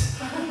 yes.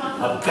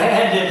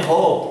 Abandon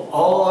hope,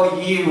 all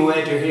ye who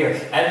enter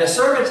here. And the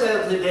sermon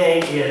title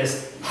today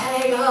is,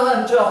 Hang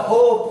on to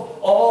hope,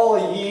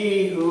 all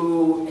ye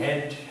who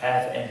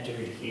have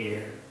entered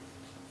here.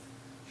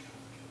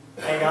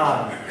 Hang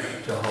on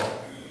to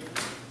hope.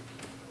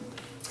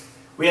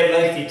 We have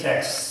lengthy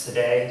texts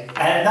today,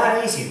 and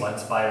not easy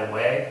ones, by the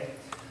way.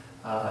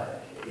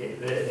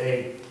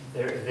 They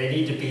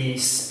need to be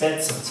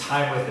spent some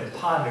time with and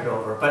pondered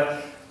over.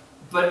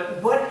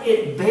 But what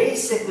it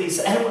basically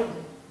says, and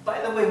by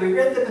the way, we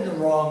read them in the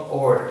wrong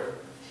order,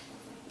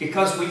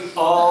 because we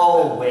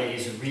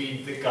always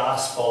read the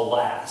gospel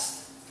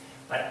last.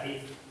 But the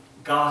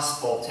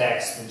gospel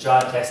text, the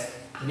John text,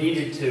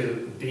 needed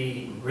to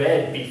be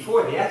read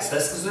before the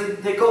Exodus, because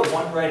they go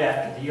one right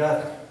after the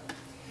other.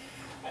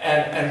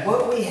 And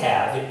what we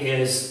have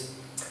is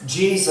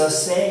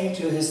Jesus saying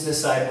to his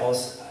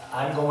disciples,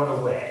 I'm going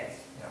away.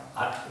 You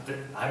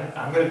know,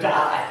 I'm going to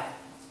die.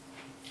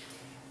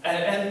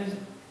 And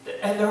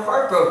they're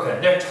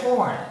heartbroken. They're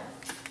torn.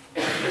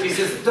 He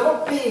says,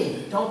 don't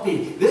be.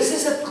 This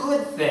is a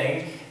good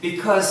thing,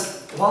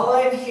 because while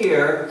I'm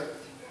here,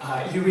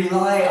 you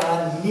rely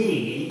on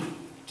me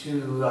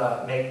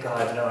to make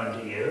God known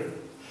to you.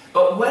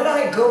 But when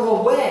I go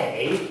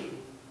away,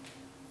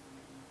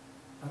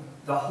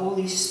 the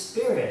Holy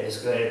Spirit is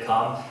going to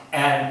come,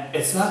 and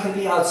it's not going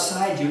to be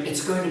outside you,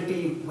 it's going to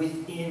be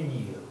within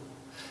you.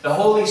 The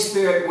Holy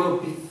Spirit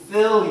will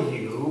fill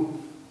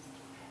you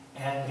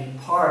and be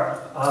part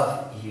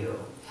of you.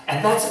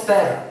 And that's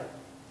better.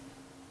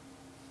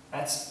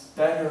 That's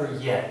better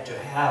yet, to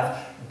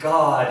have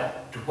God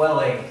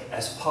dwelling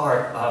as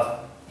part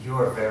of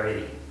your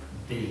very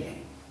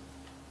being.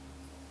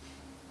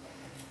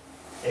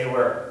 They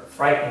were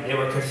frightened, they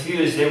were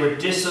confused, they were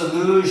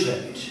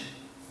disillusioned.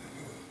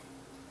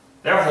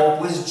 Their hope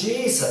was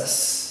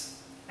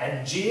Jesus.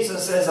 And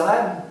Jesus says,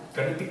 I'm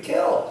going to be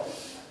killed.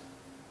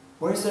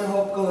 Where's their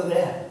hope go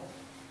then?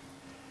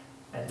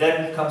 And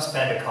then comes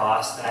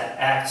Pentecost, that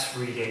Acts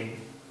reading,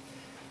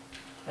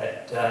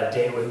 that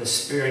day when the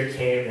Spirit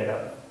came in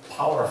a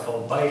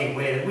powerful, mighty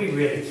way that we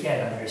really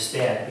can't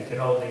understand. We can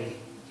only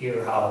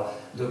hear how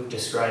Luke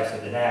describes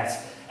it in Acts.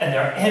 And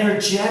they're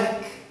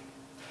energetic,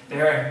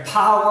 they're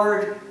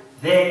empowered,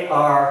 they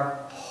are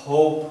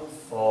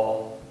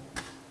hopeful.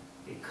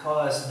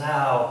 Because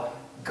now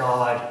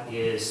God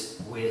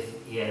is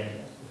within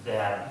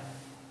them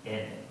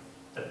in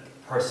the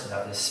person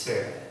of the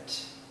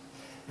Spirit.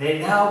 They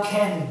now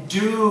can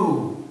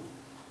do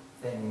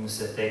things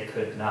that they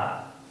could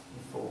not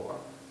before.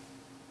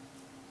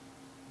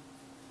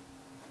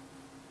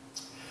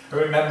 I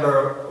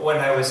remember when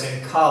I was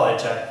in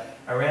college,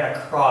 I ran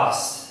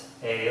across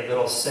a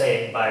little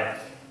saying by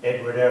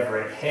Edward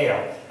Everett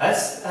Hale.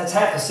 That's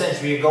half a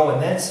century ago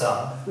and then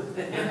some.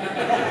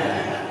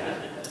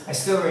 I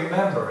still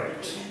remember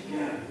it.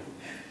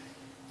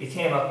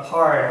 Became a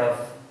part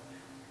of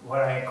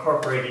what I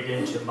incorporated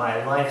into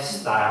my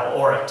lifestyle,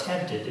 or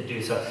attempted to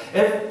do so.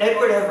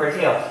 Edward Everett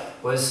Hale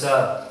was,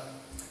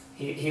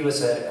 he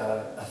was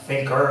a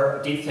thinker,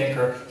 a deep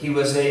thinker. He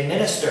was a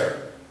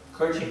minister,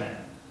 clergyman.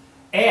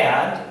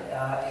 And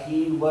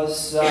he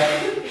was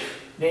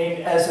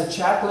named as a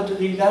chaplain to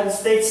the United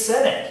States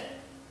Senate.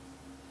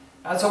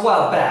 That's a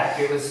while back.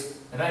 It was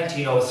in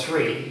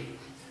 1903.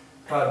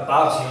 Probably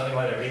Bob's the only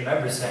one that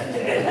remembers that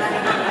day.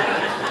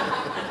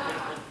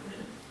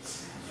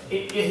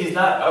 He's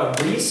not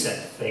a recent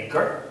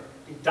thinker.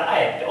 He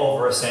died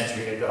over a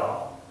century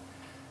ago.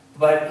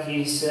 But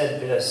he said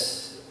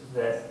this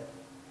that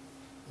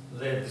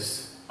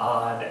lives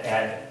on,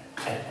 and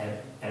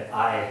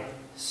I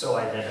so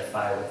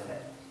identify with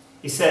it.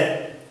 He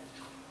said,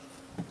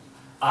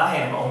 I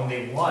am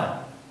only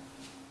one,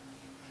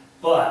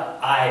 but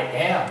I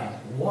am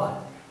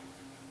one.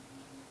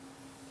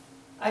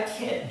 I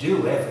can't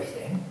do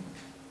everything,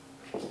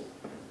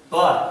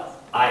 but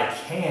I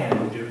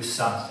can do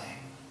something.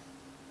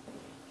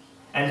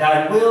 And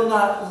I will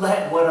not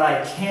let what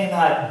I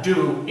cannot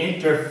do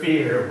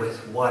interfere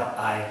with what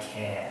I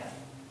can.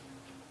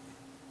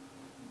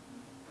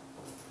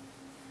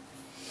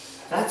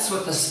 That's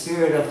what the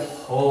Spirit of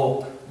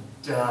hope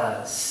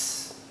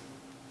does.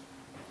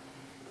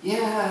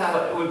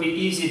 yeah, it would be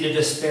easy to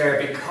despair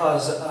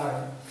because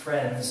our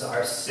friends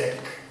are sick.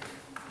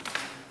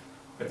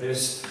 But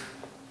there's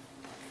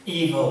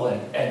evil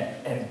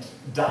and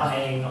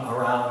dying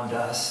around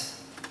us.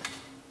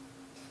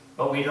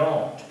 But we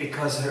don't,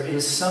 because there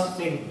is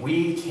something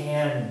we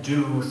can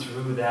do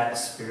through that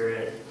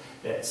Spirit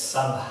that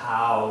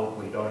somehow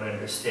we don't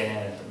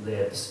understand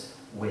lives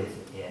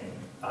within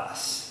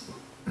us.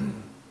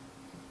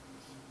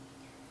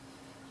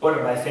 One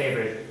of my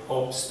favorite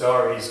hope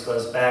stories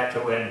goes back to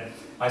when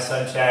my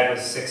son Chad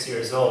was 6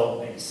 years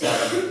old, maybe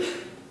 7.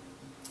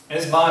 And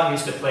his mom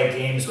used to play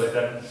games with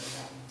him.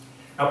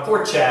 Now,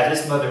 poor Chad,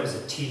 his mother was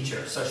a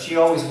teacher, so she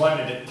always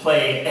wanted to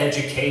play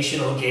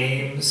educational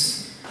games.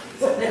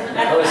 Those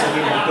of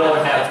you who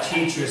don't have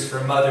teachers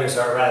for mothers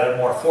are rather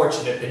more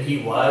fortunate than he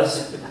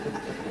was.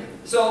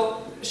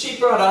 So she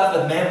brought out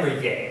the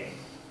memory game.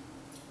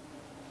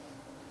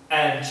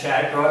 And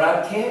Chad brought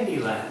out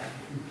Candyland.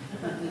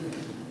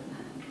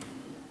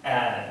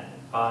 And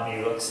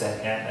Bonnie looks at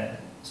him and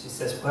she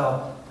says,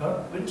 well,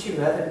 wouldn't you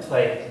rather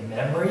play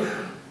memory?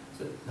 He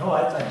said, no,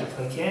 I'd like to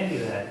play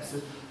Candyland. He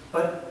says,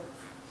 but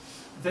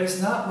there's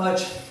not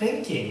much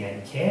thinking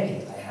in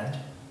Candyland.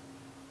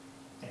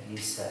 And he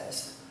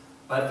says,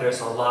 but there's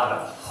a lot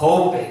of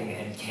hoping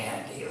in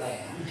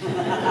Candyland.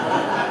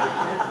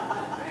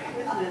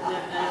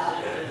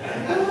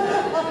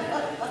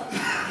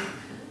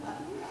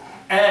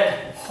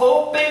 And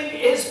hoping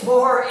is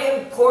more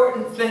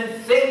important than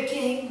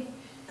thinking,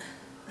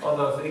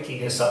 although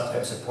thinking is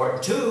sometimes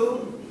important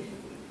too.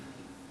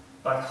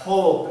 But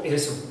hope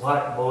is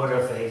what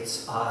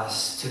motivates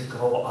us to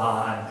go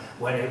on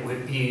when it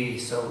would be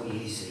so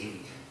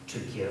easy to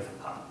give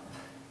up.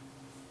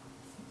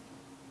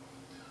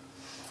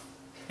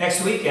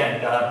 Next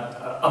weekend,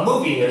 a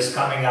movie is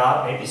coming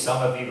out. Maybe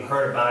some of you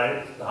heard about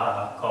it,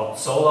 called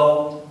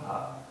Solo.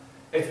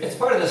 It's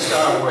part of the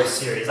Star Wars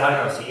series. I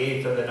don't know, it's the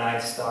 8th or the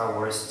 9th Star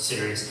Wars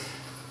series.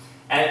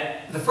 And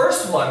the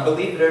first one,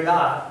 believe it or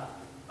not,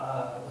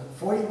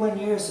 41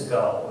 years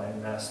ago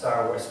when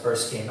Star Wars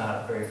first came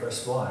out, the very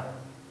first one.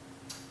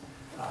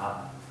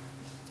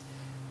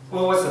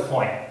 Well, what's the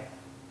point?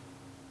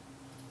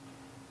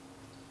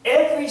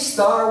 Every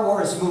Star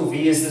Wars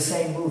movie is the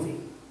same movie.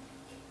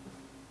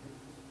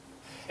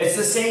 It's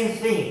the same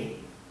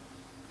theme.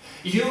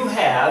 You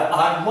have,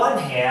 on one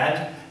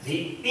hand,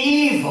 the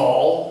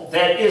evil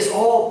that is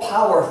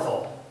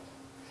all-powerful,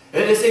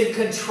 that is in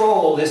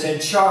control, is in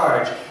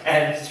charge,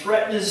 and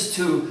threatens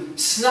to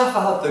snuff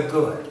out the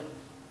good.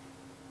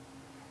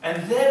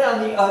 And then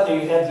on the other,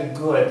 you have the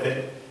good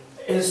that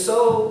is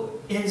so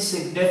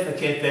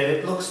insignificant that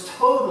it looks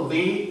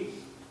totally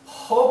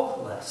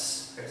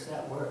hopeless. There's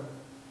that word.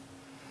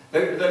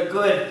 The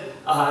good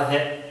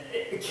that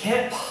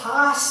can't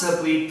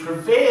possibly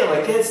prevail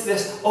against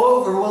this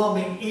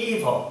overwhelming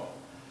evil.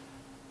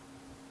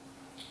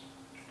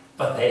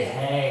 But they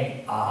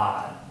hang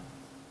on.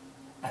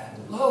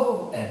 And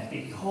lo and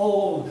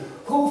behold,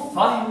 who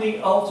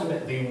finally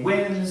ultimately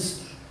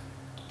wins?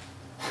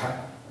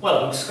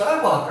 Well, Luke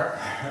Skywalker.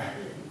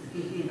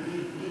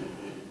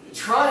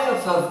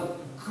 Triumph of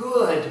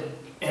good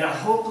in a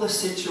hopeless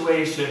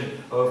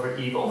situation over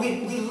evil.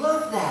 We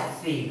love that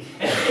theme.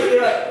 And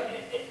you know,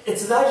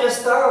 it's not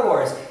just Star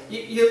Wars.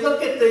 You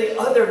look at the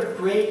other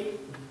great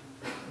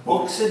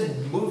books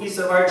and movies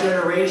of our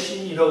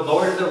generation, you know,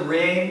 Lord of the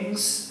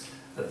Rings.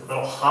 The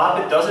little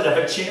Hobbit doesn't have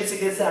a chance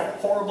against that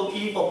horrible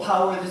evil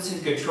power that's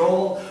in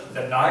control.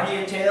 The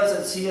Narnia tales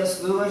that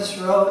C.S. Lewis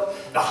wrote.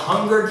 The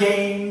Hunger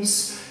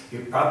Games.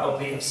 You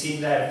probably have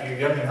seen that if you're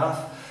young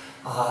enough.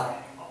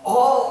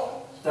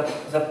 All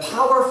the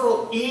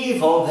powerful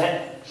evil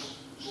that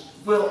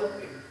will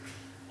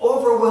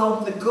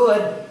overwhelm the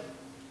good,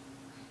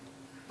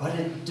 but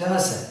it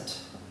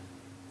doesn't.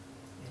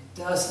 It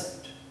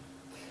doesn't.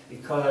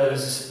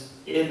 Because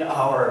in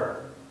our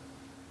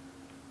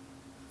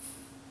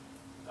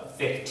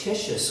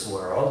fictitious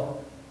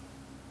world,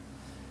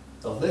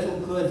 the little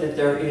good that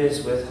there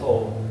is with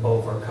hope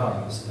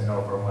overcomes and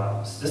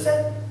overwhelms. Does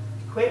that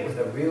equate with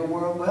the real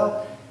world?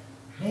 Well,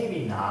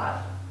 maybe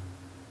not.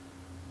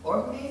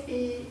 Or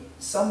maybe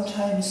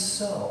sometimes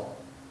so.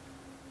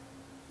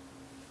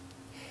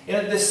 You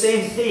know, the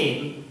same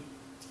theme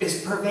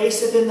is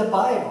pervasive in the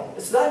Bible.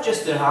 It's not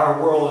just in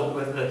our world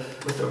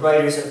with the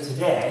writers of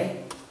today.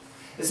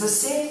 It's the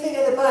same thing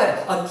in the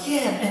Bible.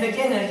 Again and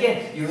again and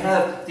again, you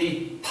have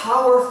the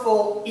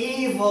powerful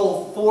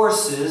evil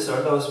forces,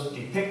 or those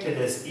depicted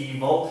as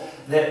evil,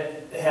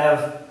 that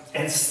have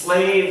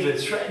enslaved and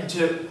threatened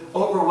to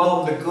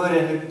overwhelm the good,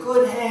 and the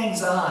good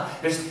hangs on.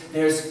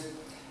 There's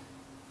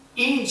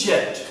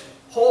Egypt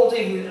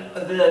holding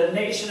the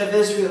nation of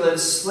Israel in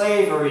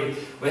slavery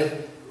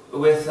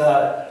with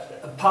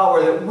a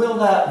power that will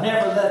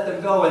never let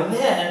them go. And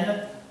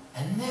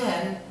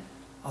then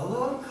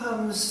along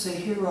comes the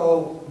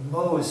hero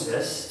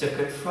Moses to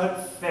confront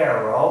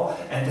Pharaoh,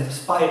 and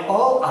despite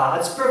all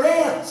odds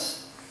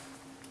prevails.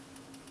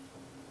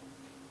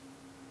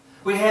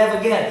 We have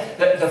again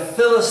the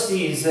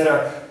Philistines that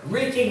are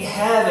wreaking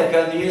havoc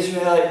on the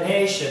Israelite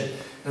nation.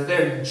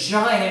 Their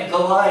giant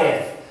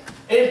Goliath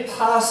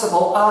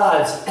impossible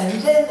odds.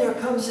 And then there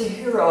comes a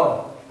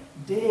hero,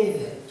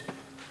 David,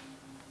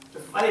 to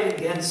fight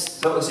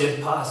against those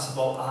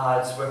impossible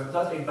odds with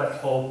nothing but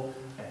hope.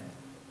 And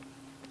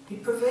he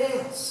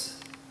prevails.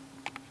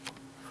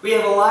 We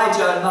have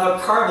Elijah on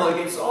Mount Carmel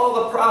against all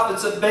the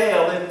prophets of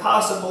Baal,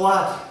 impossible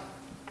odds.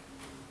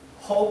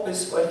 Hope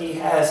is what he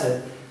has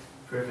and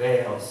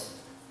prevails.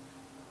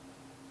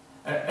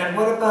 And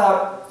what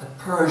about the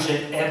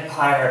Persian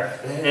Empire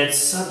that had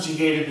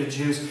subjugated the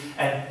Jews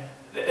and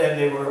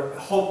they were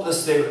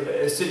hopeless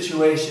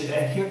situation?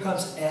 And here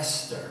comes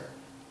Esther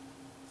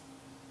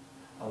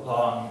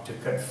along to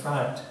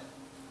confront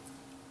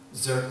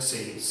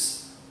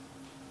Xerxes.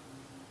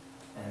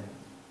 And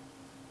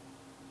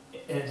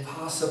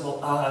impossible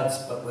odds,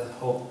 but with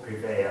hope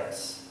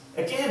prevails.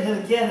 Again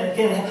and again and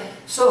again.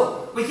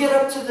 So we get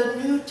up to the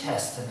New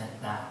Testament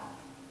now.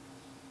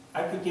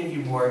 I could give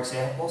you more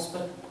examples,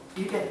 but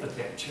you get the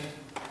picture.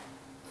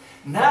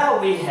 Now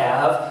we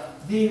have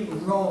the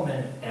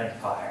Roman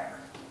Empire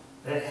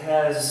that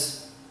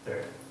has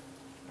the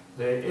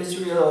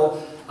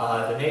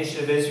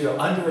nation of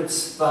Israel under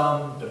its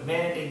thumb,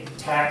 demanding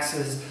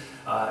taxes,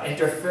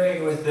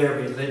 interfering with their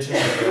religion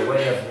and their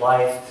way of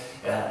life,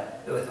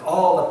 with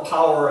all the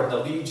power and the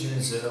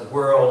legions in the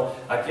world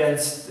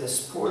against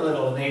this poor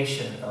little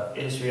nation of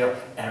Israel,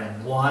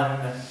 and one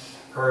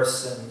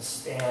person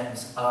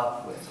stands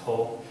up with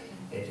hope.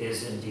 It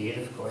is indeed,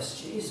 of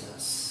course,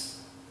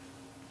 Jesus.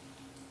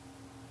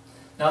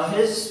 Now,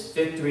 his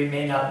victory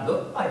may not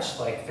look much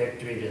like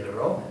victory to the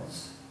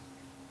Romans,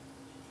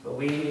 but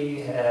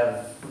we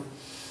have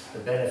the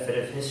benefit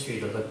of history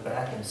to look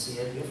back and see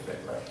it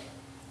differently.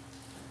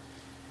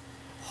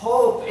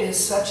 Hope is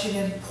such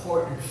an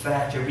important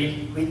factor.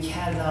 We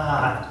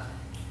cannot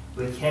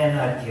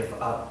give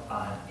up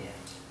on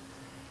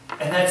it.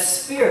 And that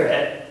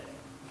Spirit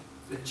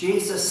that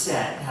Jesus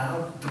sent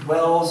now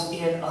dwells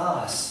in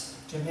us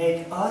to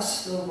make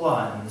us the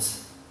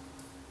ones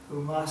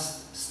who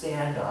must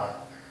stand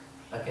up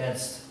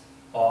against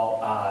all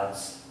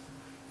odds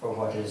for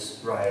what is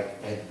right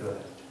and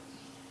good.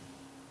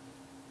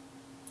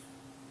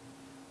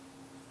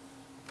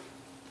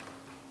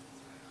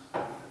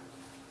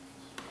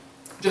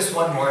 Just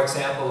one more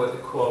example with a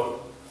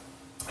quote.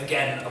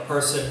 Again, a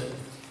person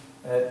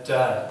that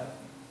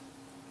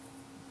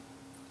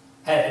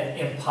had an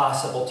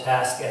impossible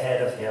task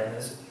ahead of him.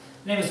 His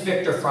name is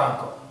Viktor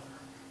Frankl.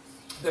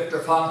 Viktor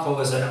Frankl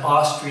was an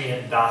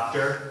Austrian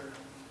doctor.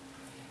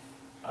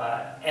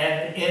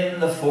 And in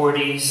the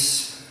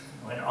 40s,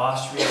 when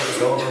Austria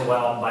was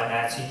overwhelmed by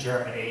Nazi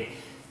Germany,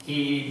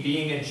 he,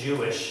 being a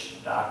Jewish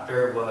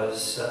doctor,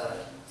 was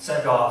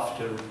sent off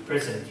to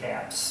prison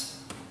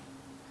camps.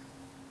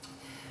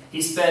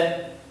 He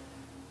spent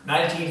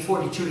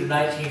 1942 to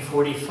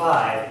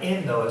 1945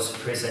 in those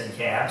prison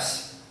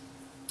camps.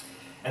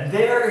 And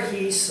there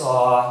he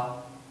saw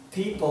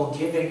people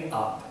giving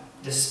up,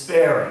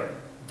 despairing,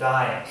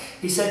 dying.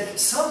 He said,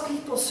 some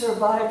people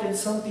survived and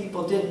some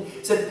people didn't.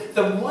 He said,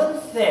 the one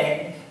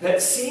thing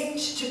that seemed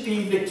to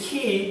be the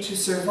key to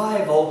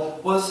survival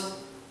was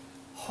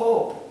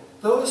hope.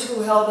 Those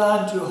who held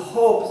on to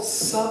hope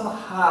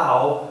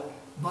somehow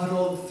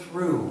muddled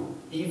through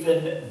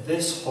even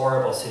this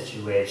horrible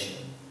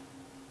situation.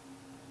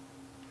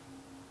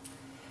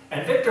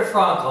 And Viktor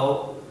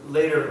Frankl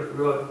later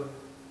wrote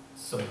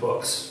some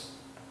books.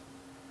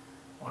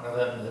 One of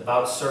them is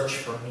about search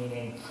for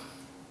meaning.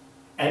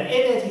 And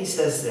in it he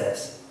says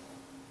this: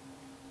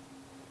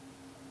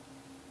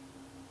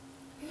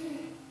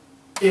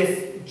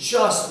 if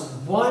just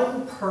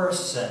one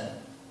person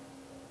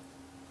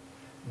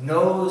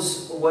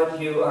knows what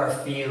you are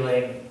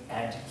feeling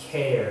and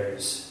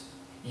cares,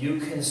 you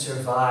can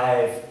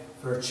survive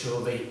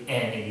virtually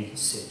any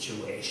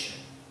situation.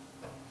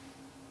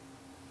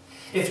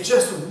 If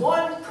just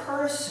one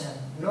person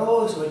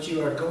knows what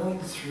you are going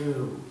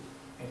through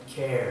and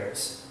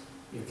cares,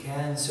 you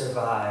can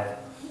survive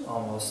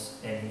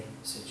almost any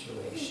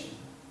situation.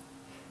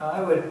 Now,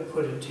 I would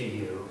put it to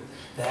you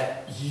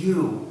that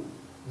you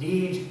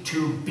need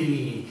to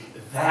be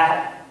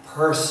that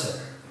person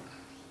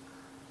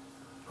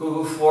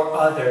who for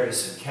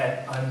others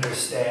can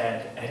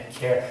understand and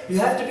care. You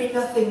have to be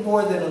nothing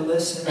more than a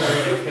listener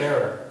and a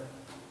carer.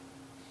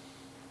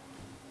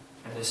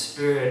 And the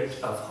Spirit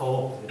of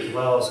hope that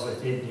dwells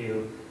within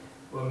you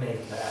will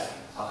make that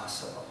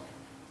possible.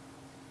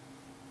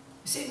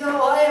 You see,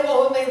 no, I am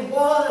only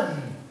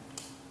one.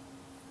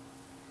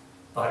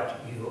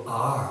 But you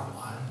are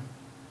one.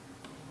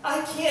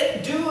 I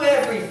can't do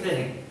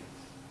everything.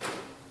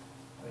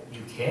 But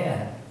you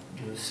can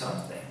do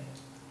something.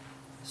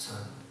 So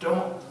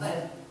don't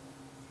let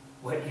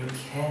what you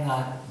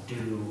cannot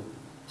do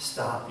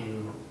stop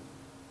you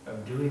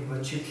from doing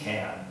what you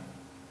can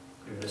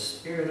through the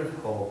Spirit of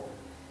hope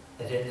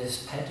that in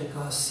this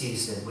Pentecost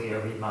season we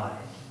are reminded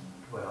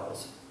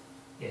dwells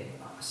in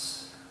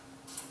us.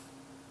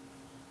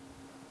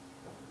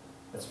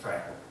 Let's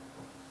pray.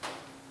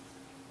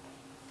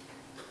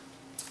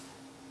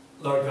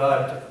 Lord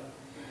God,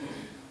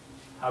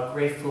 how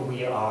grateful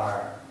we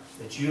are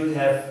that you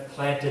have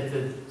planted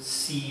the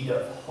seed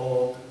of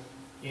hope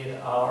in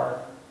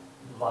our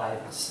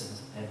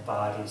lives and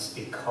bodies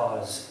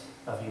because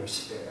of your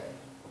Spirit.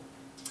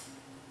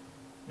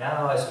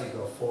 Now as we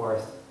go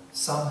forth,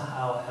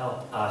 somehow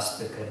help us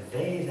to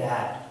convey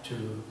that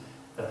to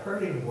the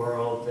hurting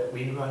world that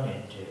we run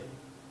into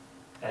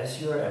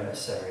as your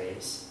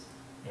emissaries.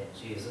 In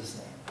Jesus'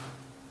 name.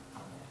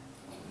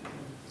 Amen.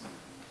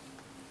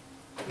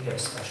 We have a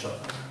special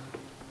number.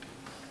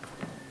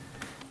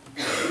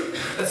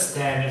 Let's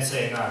stand and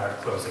sing our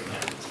closing hymn.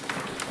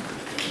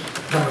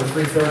 Number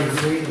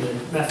 333, the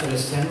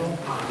Methodist hymnal.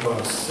 I'm going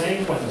to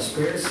sing when the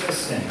Spirit says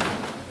sing.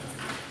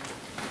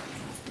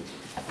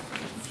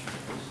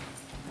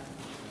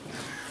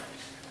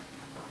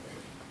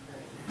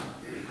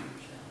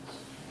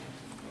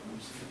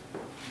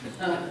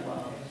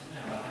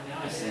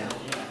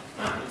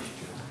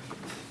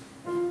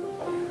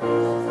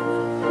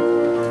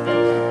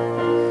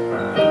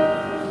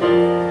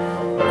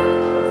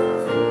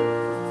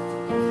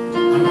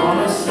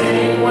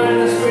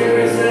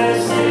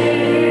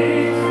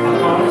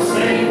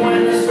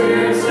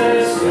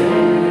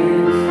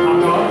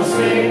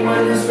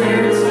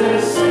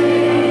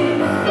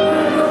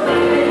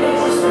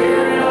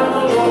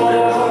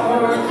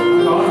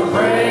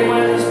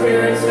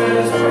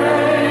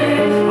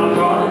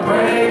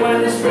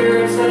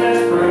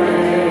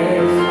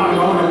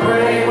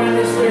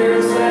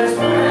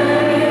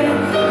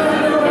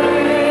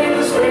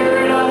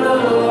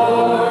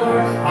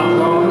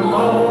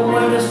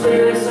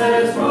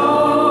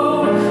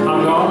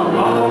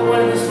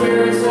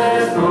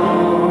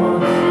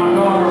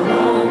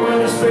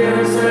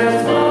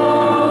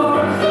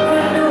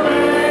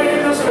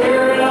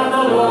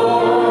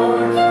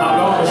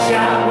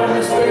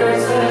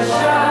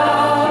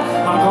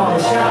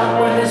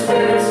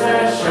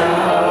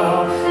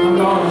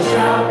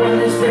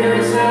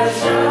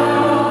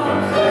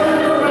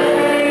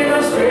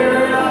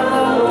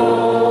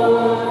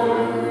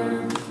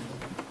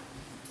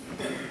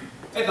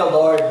 May the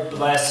Lord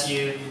bless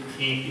you,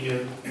 keep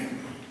you.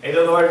 May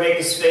the Lord make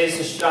his face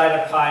to shine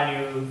upon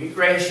you, be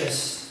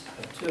gracious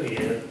to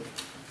you.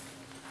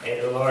 May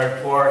the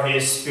Lord pour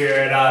his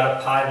Spirit out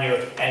upon you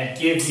and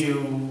give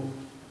you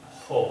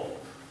hope.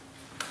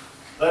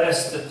 Let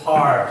us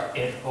depart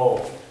in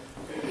hope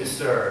to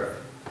serve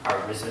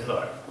our risen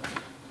Lord.